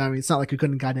 So I mean, it's not like we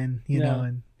couldn't got in,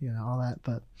 and all that,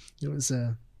 but it was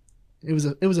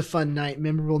a fun night,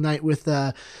 memorable night with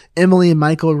Emily and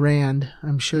Michael Rand.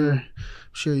 I'm sure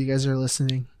you guys are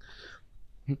listening.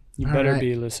 You better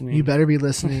be listening. You better be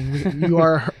listening.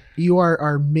 You are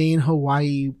our main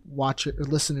Hawaii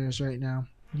listeners right now.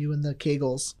 You and the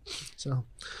Kegels. So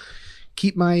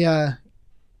keep my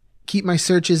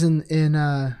searches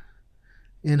in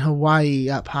Hawaii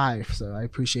up high. So I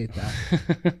appreciate that.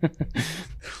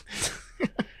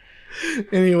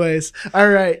 Anyways, all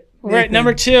right. Right,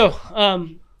 number 2,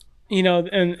 and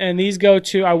these go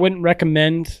to, I wouldn't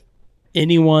recommend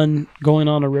anyone going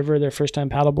on a river their first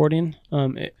time paddleboarding.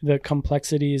 The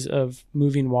complexities of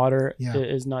moving water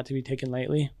is not to be taken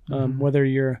lightly. Whether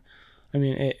you're,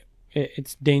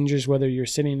 it's dangerous whether you're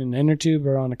sitting in an inner tube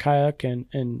or on a kayak,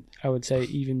 and I would say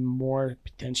even more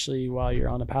potentially while you're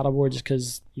on a paddleboard, just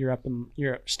because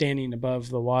you're standing above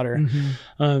the water.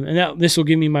 And this will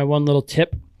give me my one little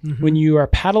tip. When you are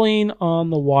paddling on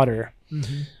the water,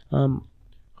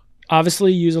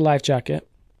 obviously use a life jacket.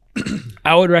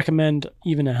 I would recommend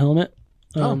even a helmet,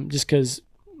 just because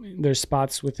there's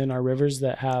spots within our rivers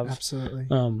that have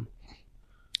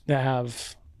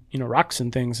rocks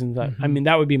and things, and that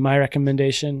that would be my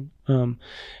recommendation. And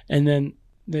then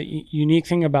unique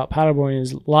thing about paddleboarding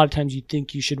is a lot of times you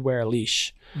think you should wear a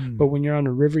leash, but when you're on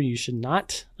a river, you should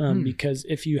not, because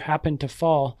if you happen to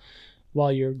fall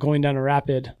while you're going down a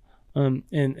rapid,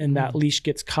 and that leash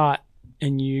gets caught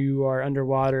and you are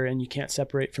underwater and you can't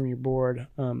separate from your board,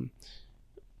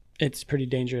 it's pretty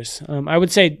dangerous. I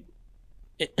would say,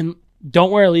 and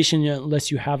don't wear a leash unless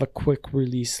you have a quick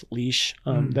release leash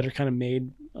that are kind of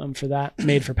made for that,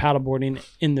 made for paddleboarding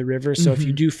in the river. So if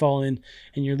you do fall in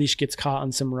and your leash gets caught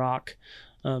on some rock,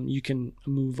 you can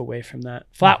move away from that.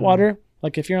 Flat water,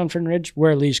 like if you're on Fern Ridge,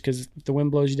 wear a leash, because if the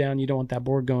wind blows you down, you don't want that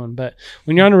board going. But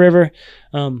when you're on a river,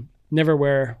 never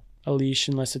wear a leash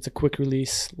unless it's a quick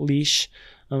release leash.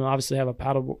 Obviously have a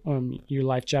paddle, your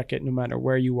life jacket, no matter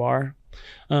where you are.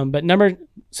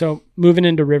 So moving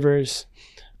into rivers,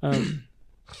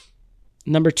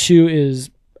 number 2 is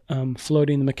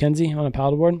floating the Mackenzie on a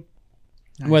paddleboard.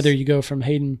 Nice. Whether you go from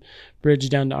Hayden Bridge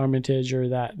down to Armitage, or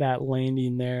that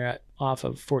landing there off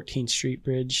of 14th Street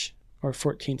Bridge, or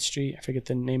 14th Street, I forget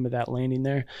the name of that landing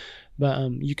there,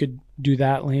 but you could do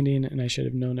that landing, and I should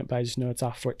have known it, but I just know it's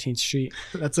off 14th Street.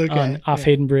 That's okay. Off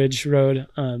Hayden Bridge Road.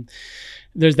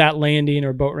 There's that landing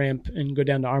or boat ramp, and go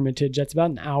down to Armitage. That's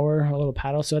about an hour, a little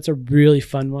paddle. So that's a really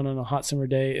fun one on a hot summer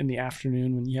day in the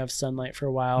afternoon when you have sunlight for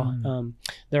a while.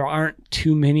 There aren't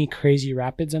too many crazy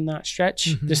rapids on that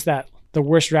stretch. Just that the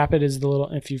worst rapid is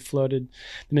if you floated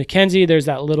the Mackenzie, there's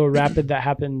that little rapid that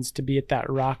happens to be at that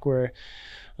rock where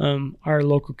our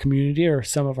local community, or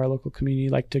some of our local community,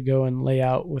 like to go and lay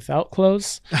out without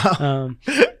clothes.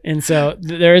 And so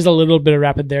there is a little bit of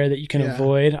rapid there that you can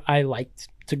avoid. I like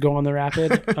to go on the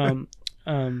rapid,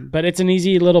 but it's an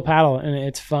easy little paddle, and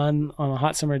it's fun on a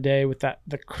hot summer day with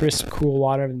the crisp, cool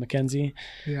water of the Mackenzie.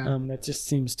 That just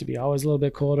seems to be always a little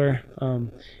bit colder,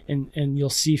 and you'll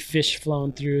see fish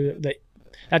flowing through.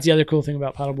 That's the other cool thing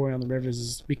about paddleboarding on the rivers,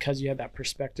 is because you have that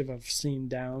perspective of seeing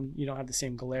down, you don't have the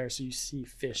same glare, so you see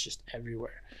fish just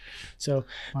everywhere. So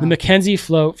the Mackenzie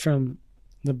float from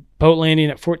the boat landing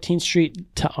at 14th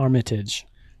Street to Armitage.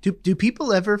 Do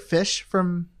people ever fish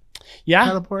from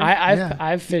paddleboard?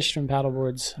 I've fished from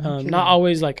paddleboards. Not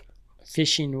always like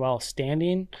fishing while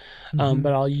standing,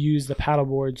 but I'll use the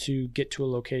paddleboard to get to a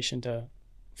location to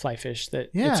fly fish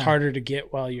that it's harder to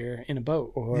get while you're in a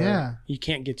boat, or you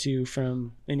can't get to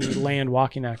from any land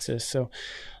walking access. So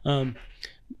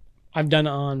I've done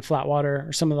it on flat water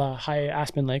or some of the high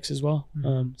Aspen lakes as well.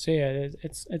 So yeah,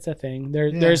 it's a thing.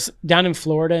 There's down in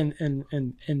Florida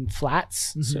and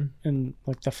flats, so, and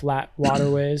like the flat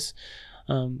waterways.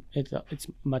 It's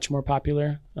much more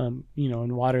popular,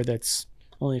 in water that's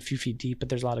only a few feet deep, but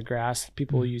there's a lot of grass.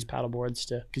 People will use paddle boards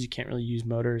because you can't really use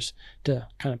motors to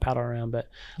kind of paddle around, but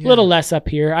a little less up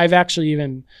here. I've actually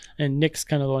and Nick's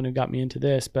kind of the one who got me into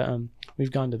this, but we've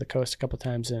gone to the coast a couple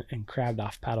times and crabbed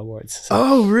off paddle boards. So.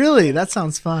 Oh, really? That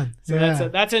sounds fun. So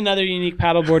that's another unique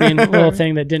paddleboarding little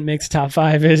thing that didn't make the top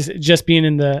 5, is just being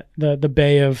in the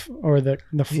bay or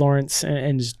the Florence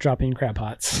and just dropping crab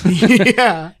pots. You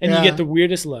get the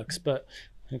weirdest looks, but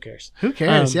who cares? Who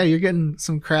cares? You're getting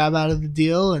some crab out of the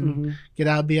deal and get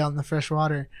out, be out in the fresh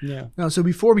water. Yeah. No, so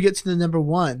before we get to the number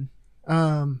 1,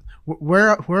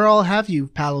 where all have you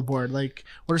paddleboard? Like,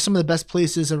 what are some of the best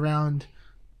places around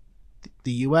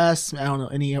the U.S.? I don't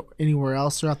know, anywhere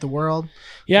else throughout the world?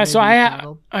 Yeah. So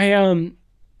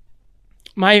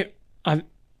my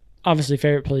obviously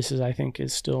favorite places, I think,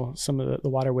 is still some of the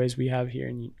waterways we have here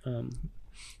in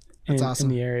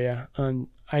the area.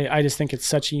 I just think it's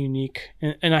such a unique,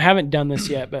 and I haven't done this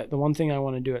yet, but the one thing I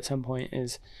want to do at some point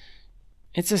is,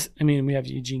 we have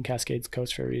Eugene Cascades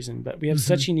Coast for a reason, but we have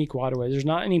such unique waterways. There's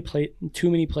not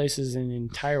too many places in the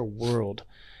entire world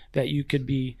that you could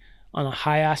be on a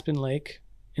high Aspen lake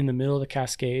in the middle of the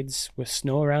Cascades with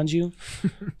snow around you,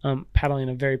 paddling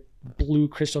a very blue,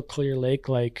 crystal clear lake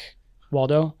like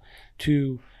Waldo,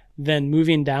 to then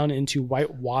moving down into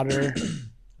white water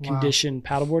conditioned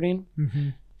paddleboarding,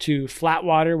 to flat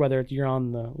water, whether you're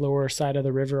on the lower side of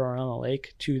the river or on a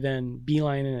lake, to then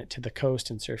beelining it to the coast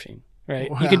and surfing.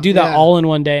 Right. Wow. You could do that all in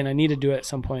one day, and I need to do it at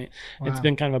some point. Wow. It's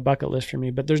been kind of a bucket list for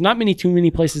me, but there's not too many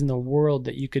places in the world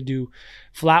that you could do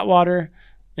flat water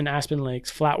in Aspen Lakes,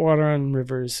 flat water on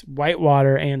rivers, white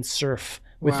water, and surf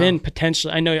within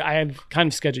potentially. I know I have kind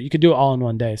of scheduled. You could do it all in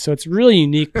one day. So it's a really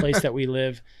unique place that we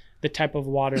live, the type of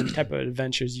water and type of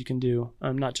adventures you can do.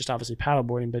 Not just obviously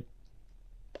paddleboarding, but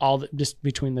just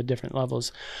between the different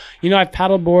levels. I've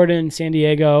paddleboarded in San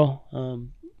Diego.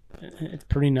 It's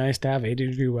pretty nice to have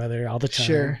 80-degree weather all the time.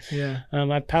 Sure, yeah.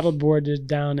 I've paddleboarded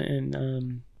down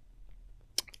in,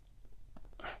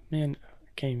 I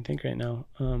can't even think right now.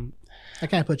 I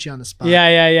kind of put you on the spot.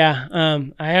 Yeah.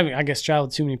 I haven't, I guess,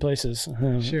 traveled too many places.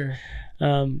 Sure.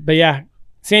 But yeah,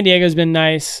 San Diego's been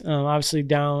nice. Obviously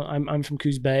I'm from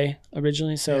Coos Bay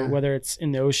originally. So whether it's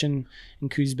in the ocean in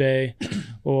Coos Bay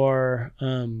or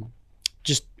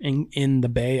just in the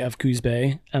bay of Coos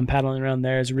Bay, paddling around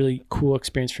there is a really cool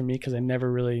experience for me because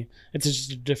it's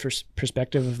just a different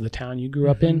perspective of the town you grew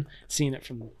up in, seeing it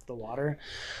from the water.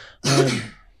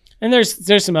 And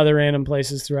there's some other random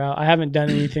places throughout. I haven't done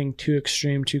anything too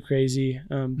extreme, too crazy.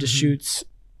 Deschutes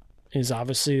is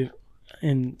obviously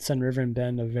in Sun River and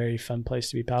Bend a very fun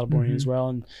place to be paddleboarding as well,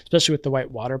 and especially with the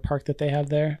white water park that they have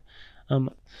there.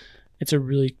 It's a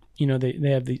really,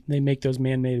 they make those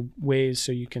man-made waves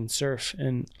so you can surf,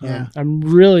 and I'm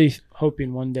really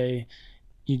hoping one day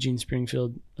Eugene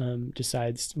Springfield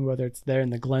decides whether it's there in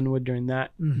the Glenwood during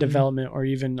that development or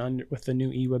even with the new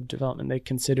eWeb development, they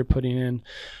consider putting in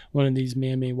one of these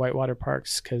man-made whitewater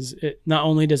parks, because it not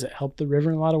only does it help the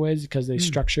river in a lot of ways because they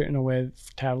structure it in a way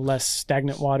to have less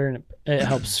stagnant water, and it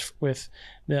helps with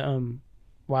the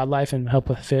wildlife and help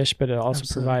with fish, but it also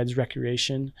provides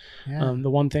recreation. The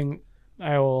one thing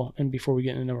and before we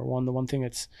get into number one, the one thing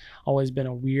that's always been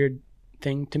a weird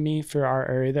thing to me for our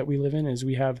area that we live in is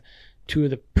we have two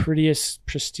of the prettiest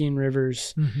pristine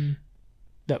rivers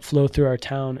that flow through our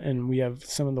town, and we have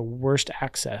some of the worst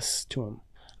access to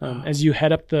them. As you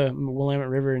head up the Willamette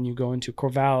River and you go into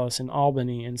Corvallis and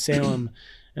Albany and Salem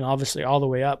and obviously all the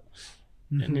way up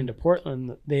and into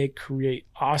Portland, they create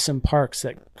awesome parks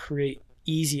that create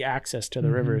easy access to the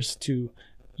rivers to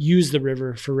use the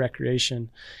river for recreation.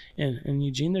 And in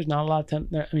Eugene, there's not a lot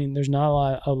there's not a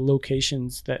lot of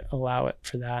locations that allow it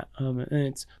for that. And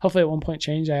it's hopefully at one point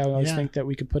change. I always think that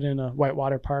we could put in a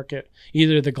whitewater park at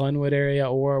either the Glenwood area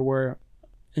or we're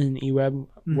in eWeb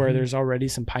where there's already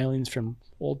some pilings from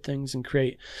old things, and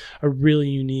create a really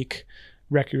unique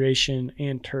recreation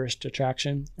and tourist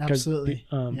attraction. Absolutely.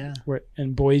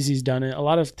 And Boise's done it. A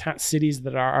lot of cities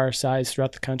that are our size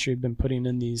throughout the country have been putting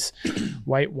in these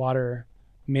whitewater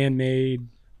man-made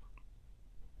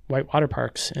whitewater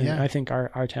parks, and I think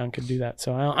our town could do that.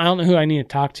 So I don't know who I need to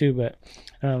talk to, but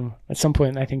at some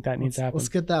point I think that needs to happen. Let's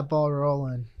get that ball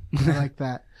rolling. I like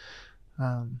that.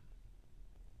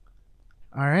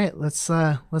 All right, let's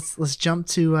jump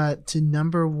to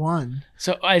number one.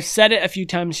 So I've said it a few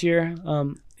times here.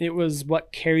 It was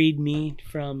what carried me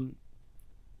from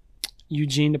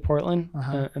Eugene to Portland,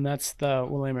 and that's the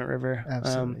Willamette River.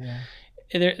 Absolutely.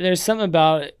 There's something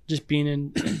about it just being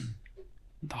in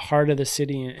the heart of the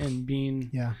city and being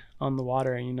on the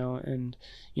water, and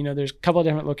there's a couple of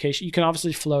different locations. You can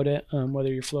obviously float it,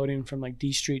 whether you're floating from like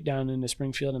D Street down into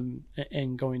Springfield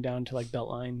and going down to like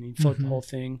Beltline. You float the whole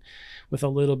thing with a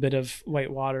little bit of white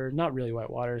water, not really white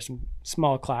water, some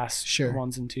small class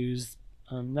ones and twos,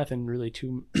 nothing really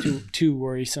too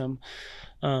worrisome.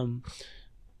 And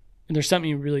there's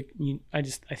something I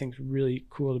think really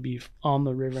cool to be on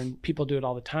the river, and people do it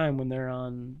all the time when they're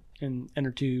in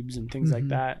inner tubes and things like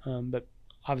that. But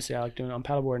obviously I like doing it on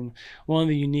paddleboard. And one of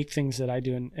the unique things that I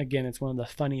do, and again, it's one of the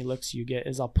funny looks you get,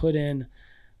 is I'll put in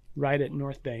right at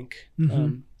North Bank,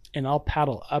 and I'll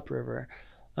paddle upriver.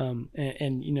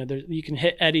 And you can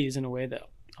hit eddies in a way that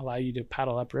allow you to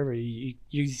paddle upriver. You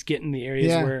just get in the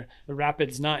areas where the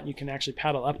rapid's not, and you can actually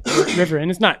paddle up the river. And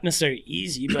it's not necessarily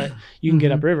easy, but you can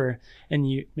get upriver and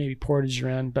you maybe portage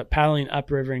around. But paddling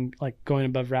upriver and like going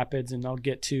above rapids, and I'll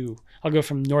go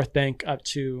from North Bank up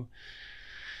to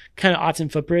kind of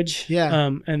Autzen Footbridge,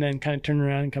 and then kind of turn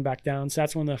around and come back down. So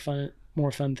that's one of the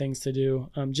more fun things to do.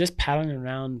 Just paddling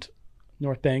around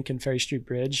North Bank and Ferry Street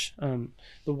Bridge.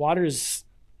 The water is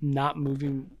not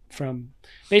moving from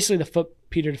basically the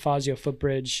Peter DeFazio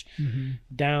footbridge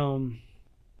down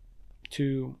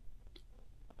to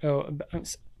Lamb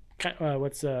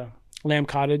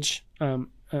Cottage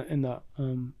in the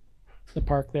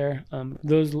park there.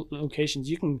 Those locations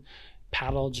you can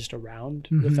paddle just around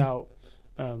without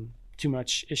too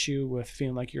much issue with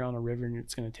feeling like you're on a river and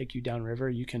it's going to take you down river.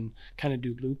 You can kind of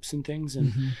do loops and things,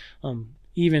 and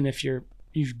even if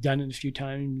you've done it a few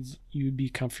times, you'd be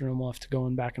comfortable enough to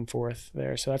going back and forth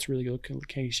there. So that's a really good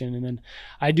location. And then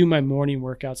I do my morning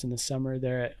workouts in the summer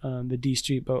there at the D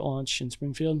Street Boat Launch in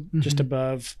Springfield, just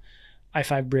above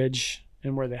I-5 Bridge,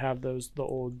 and where they have the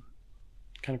old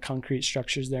kind of concrete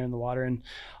structures there in the water. And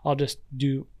I'll just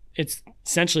it's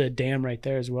essentially a dam right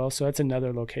there as well. So that's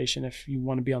another location if you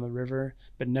want to be on the river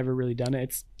but never really done it.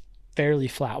 It's fairly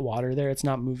flat water there. It's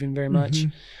not moving very much.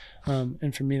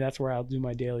 And for me, that's where I'll do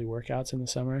my daily workouts in the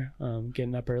summer,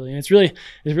 getting up early. And it's really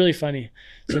funny.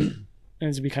 So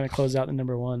as we kind of close out the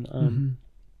number one,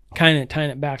 kind of tying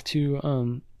it back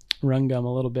to Run Gum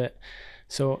a little bit.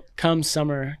 So come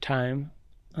summertime,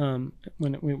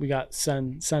 when we got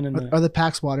sun in the Are the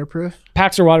packs waterproof?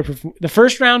 packs are waterproof. The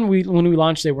first round when we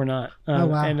launched, they were not. Oh,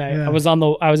 wow. And Yeah. I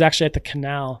was actually at the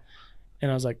canal,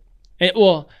 and I was like,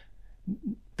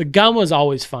 the gum was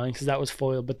always fine because that was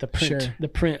foil, but the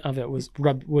print of it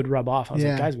would rub off. I was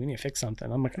like, guys, we need to fix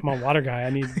something. I'm a water guy.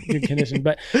 I need good condition.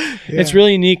 But it's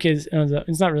really unique. It's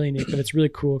not really unique, but it's really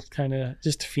cool, kind of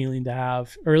just a feeling to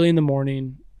have early in the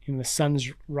morning. And the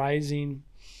sun's rising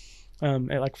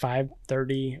at like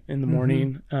 5:30 in the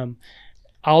morning.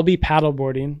 I'll be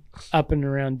paddleboarding up and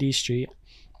around D Street,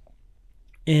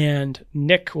 and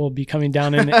Nick will be coming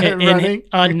down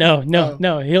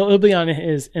no, he'll be on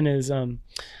his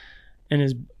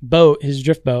boat, his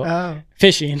drift boat,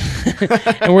 fishing,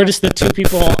 and we're just the two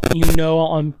people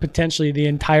on potentially the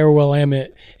entire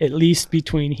Willamette, at least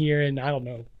between here and I don't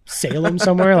know, Salem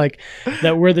somewhere, like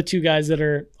that. We're the two guys that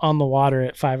are on the water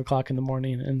at 5 o'clock in the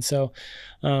morning. And so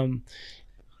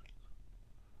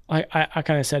I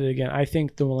kind of said it again. I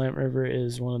think the Willamette River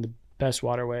is one of the best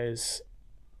waterways,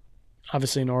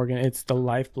 obviously in Oregon. It's the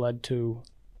lifeblood to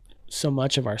so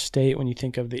much of our state. When you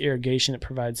think of the irrigation it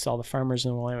provides to all the farmers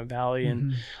in the Willamette Valley,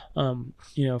 and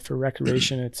for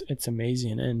recreation, it's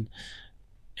amazing.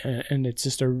 And it's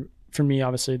just for me,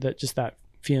 obviously, that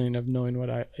feeling of knowing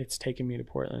it's taken me to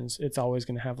Portland. It's always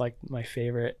going to have like my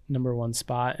favorite number one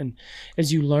spot. And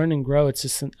as you learn and grow, it's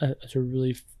just it's a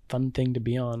really fun thing to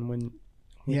be on when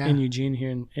in Eugene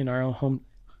here in our own home,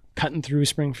 cutting through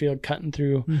Springfield, cutting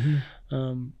through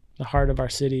the heart of our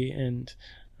city, and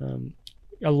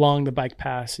along the bike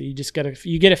path. So you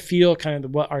get a feel kind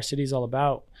of what our city's all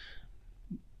about,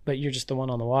 but you're just the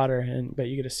one on the water, but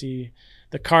you get to see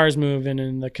the cars moving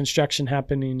and the construction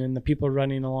happening and the people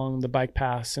running along the bike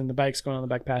paths and the bikes going on the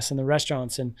bike paths and the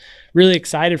restaurants, and really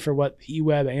excited for what the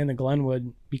eWeb and the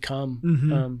Glenwood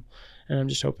become. And I'm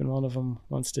just hoping one of them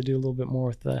wants to do a little bit more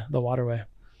with the waterway.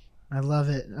 I love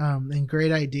it. And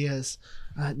great ideas.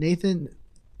 Nathan,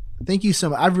 thank you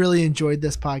so much. I've really enjoyed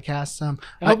this podcast.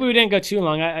 I hope we didn't go too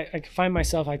long. I find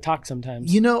myself, I talk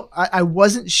sometimes. I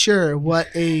wasn't sure what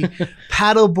a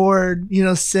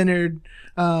paddleboard, centered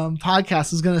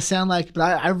podcast was going to sound like, but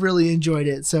I really enjoyed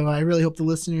it. So I really hope the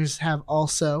listeners have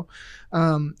also.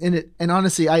 And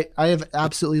honestly, I have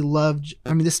absolutely loved,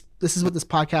 this is what this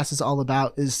podcast is all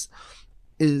about, is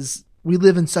we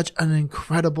live in such an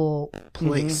incredible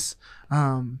place.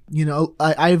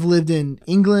 I've lived in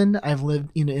England. I've lived,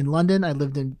 in London. I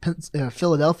lived in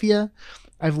Philadelphia.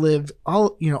 I've lived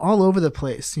all over the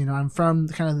place. I'm from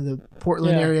kind of the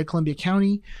Portland area, Columbia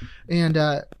County, and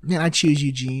I choose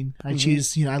Eugene. I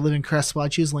choose, I live in Crestwell. I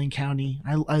choose Lane County.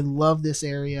 I love this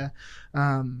area,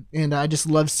 and I just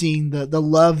love seeing the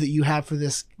love that you have for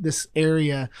this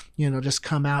area. Just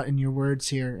come out in your words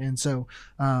here, and so,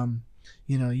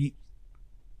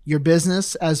 your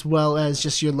business as well as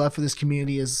just your love for this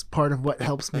community is part of what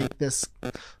helps make this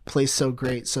place so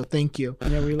great. So thank you.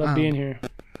 Yeah, we love being here.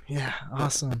 Yeah,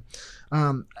 awesome.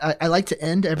 I like to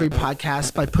end every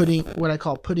podcast by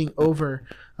putting over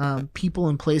people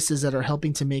and places that are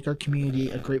helping to make our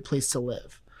community a great place to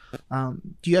live.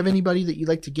 Do you have anybody that you'd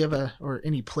like to give or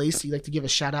any place you'd like to give a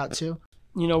shout out to?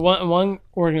 One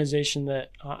organization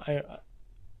that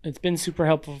it's been super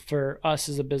helpful for us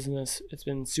as a business. It's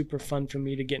been super fun for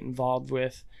me to get involved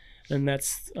with, and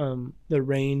that's the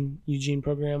RAIN Eugene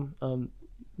program.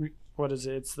 What is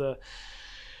it? It's the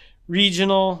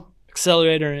Regional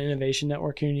Accelerator and Innovation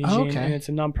Network here in Eugene. Okay. And it's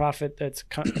a nonprofit that's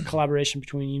a collaboration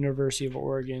between University of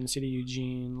Oregon, City of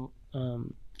Eugene,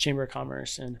 Chamber of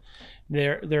Commerce, and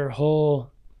their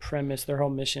whole premise, their whole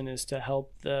mission is to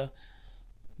help the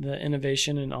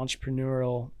innovation and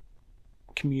entrepreneurial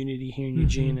community here in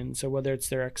Eugene. And so whether it's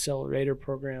their accelerator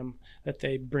program that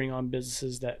they bring on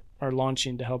businesses that are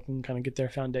launching to help them kind of get their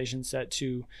foundation set,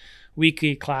 to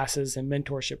weekly classes and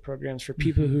mentorship programs for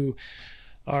people who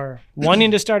are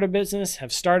wanting to start a business,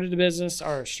 have started a business,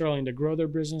 are struggling to grow their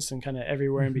business, and kind of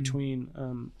everywhere in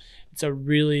between. It's a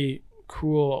really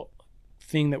cool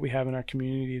thing that we have in our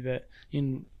community that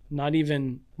not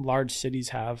even large cities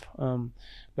have,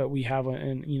 but we have,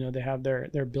 and they have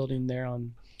their building there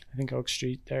on, I think, Oak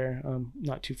Street there,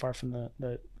 not too far from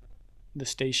the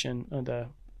station, the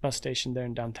bus station there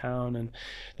in downtown, and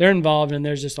they're involved, and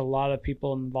there's just a lot of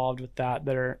people involved with that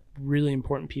are really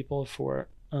important people for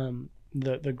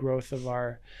the growth of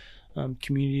our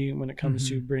community when it comes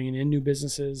to bringing in new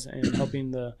businesses and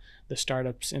helping the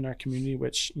startups in our community,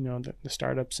 which the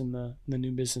startups and the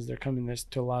new business they're coming there's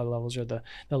to a lot of levels are the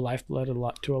lifeblood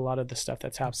to a lot of the stuff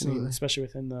that's happening. Absolutely. Especially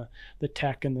within the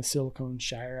tech and the Silicon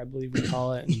Shire, I believe we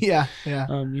call it. And, yeah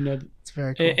it's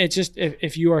very cool. It's just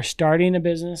if you are starting a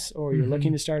business or you're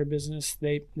looking to start a business,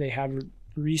 they have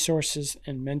resources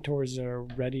and mentors that are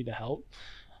ready to help.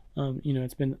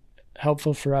 It's been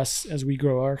helpful for us as we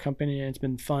grow our company, and it's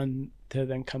been fun to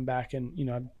then come back and,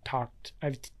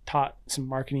 I've taught some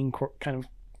marketing kind of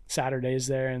Saturdays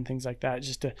there and things like that,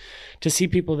 just to see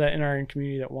people that in our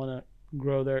community that want to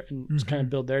grow there and just kind of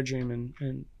build their dream,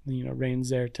 and Rain's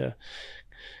there to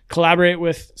collaborate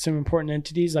with some important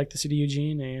entities like the City of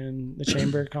Eugene and the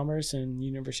Chamber of Commerce and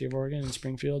University of Oregon and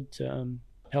Springfield to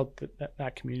help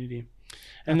that community.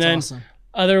 And That's then awesome.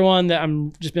 Other one that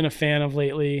I'm just been a fan of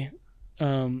lately,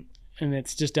 and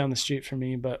it's just down the street from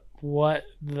me, but what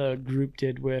the group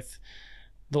did with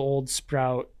the old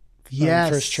Sprout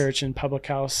First Church and Public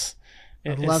House.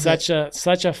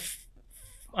 It's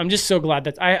I'm just so glad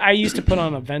that I used to put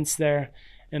on events there,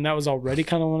 and that was already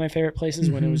kind of one of my favorite places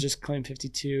when it was just Claim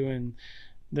 52 and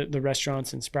the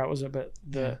restaurants and Sprout was it,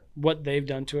 but what they've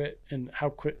done to it and how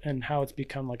quick and how it's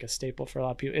become like a staple for a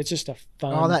lot of people. It's just a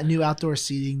fun, all that new outdoor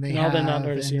seating they have. All the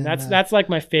outdoor seating. That's like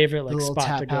my favorite like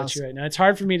spot to go to right now. It's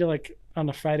hard for me to like on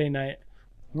a Friday night.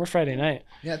 We're Friday night.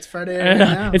 Yeah, it's Friday right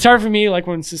now. It's hard for me, like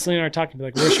when Cecily and I are talking, to be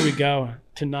like, where should we go?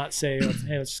 To not say,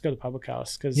 hey, let's just go to Public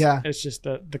House, because it's just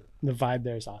the vibe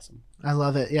there is awesome. I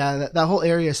love it. Yeah, that whole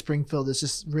area of Springfield is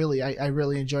just really, I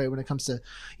really enjoy it when it comes to,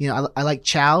 I like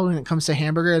Chow when it comes to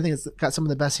hamburger. I think it's got some of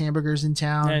the best hamburgers in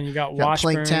town. And you got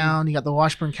Washburn. Planktown. You got the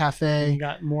Washburn Cafe. You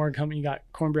got more coming. You got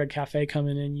Cornbread Cafe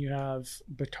coming in. You have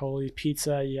Bertoli's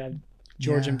Pizza. You have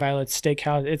George and Violet's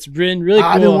Steakhouse. It's been really cool.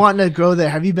 I've been wanting to go there.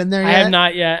 Have you been there yet? I have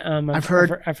not yet. I've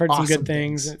heard awesome some good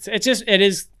things. It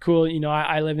is cool.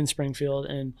 I live in Springfield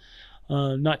and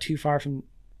not too far from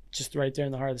just right there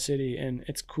in the heart of the city. And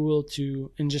it's cool to,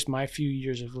 in just my few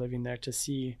years of living there, to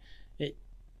see it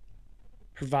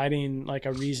providing like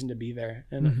a reason to be there.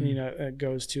 And, it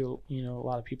goes to, a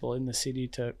lot of people in the city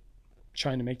to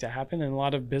trying to make that happen. And a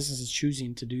lot of businesses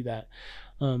choosing to do that.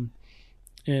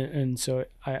 And so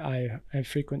I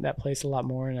frequent that place a lot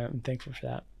more, and I'm thankful for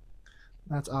that.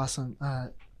 That's awesome.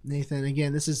 Nathan,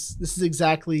 again, this is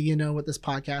exactly, what this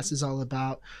podcast is all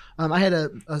about. I had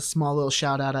a small little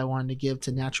shout out I wanted to give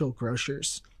to Natural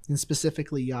Grocers, and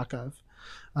specifically Yakov.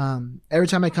 Every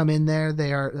time I come in there,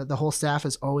 the whole staff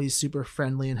is always super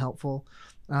friendly and helpful.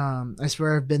 I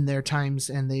swear I've been there times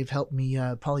and they've helped me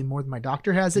probably more than my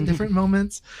doctor has at different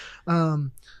moments.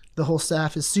 The whole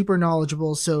staff is super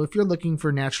knowledgeable. So if you're looking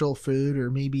for natural food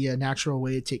or maybe a natural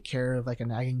way to take care of like a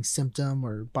nagging symptom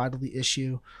or bodily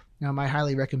issue, I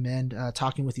highly recommend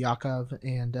talking with Yakov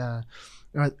and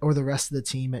or the rest of the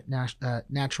team at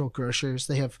Natural Grocers.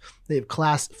 They have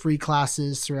free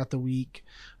classes throughout the week.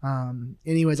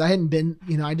 Anyways, I hadn't been,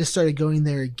 I just started going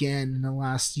there again in the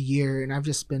last year, and I've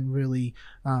just been really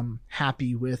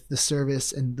happy with the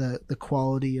service and the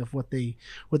quality of what they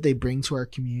bring to our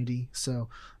community. So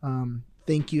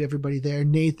thank you everybody there.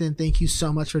 Nathan, thank you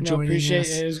so much for joining us.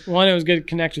 It. It was good to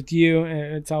connect with you.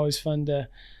 It's always fun to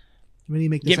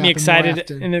get me excited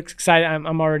and excited.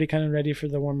 I'm already kind of ready for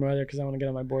the warm weather because I want to get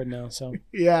on my board now. So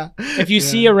yeah, if you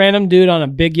see a random dude on a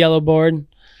big yellow board,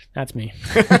 that's me.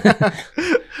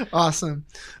 Awesome.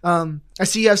 I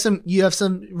see you have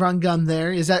some run gum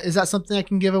there. Is that something I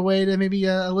can give away to maybe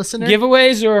a listener?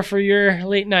 Giveaways or for your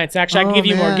late nights? Actually, I can give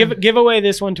you more. Give away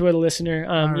this one to a listener.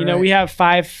 Right. We have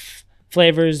 5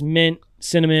 flavors: mint,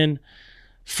 cinnamon,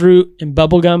 fruit, and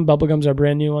bubblegum. Bubblegum's our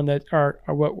brand new one that are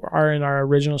what are in our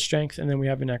original strength, and then we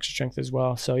have an extra strength as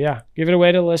well. So yeah, give it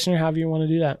away to the listener however you want to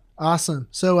do that. Awesome.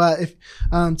 So if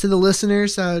to the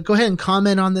listeners, go ahead and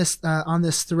comment on this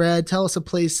thread. Tell us a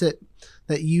place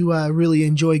that you really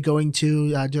enjoy going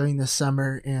to during the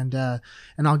summer, and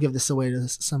I'll give this away to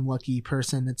some lucky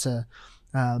person. It's a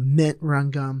mint run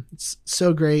gum. It's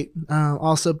so great.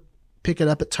 Also, pick it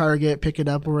up at Target, pick it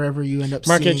up wherever you end up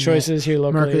Market seeing Choices here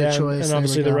locally. Market Choice. And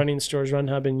obviously the running stores, Run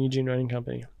Hub and Eugene Running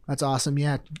Company. That's awesome.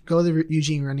 Yeah. Go to the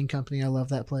Eugene Running Company. I love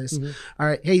that place. Mm-hmm. All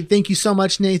right. Hey, thank you so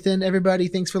much, Nathan. Everybody,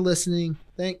 thanks for listening.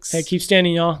 Thanks. Hey, keep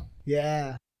standing, y'all.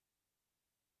 Yeah.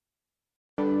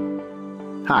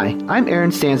 Hi, I'm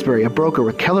Aaron Stansbury, a broker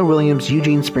with Keller Williams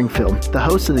Eugene Springfield, the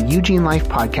host of the Eugene Life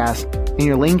podcast and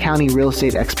your Lane County real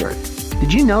estate expert.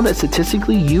 Did you know that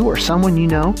statistically you or someone you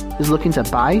know is looking to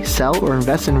buy, sell, or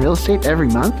invest in real estate every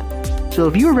month? So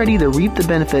if you are ready to reap the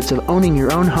benefits of owning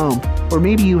your own home, or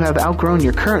maybe you have outgrown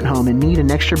your current home and need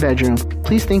an extra bedroom,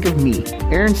 please think of me,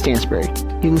 Aaron Stansbury.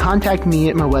 You can contact me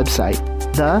at my website,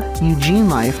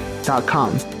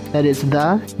 theugenelife.com. That is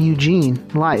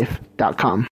theugenelife.com.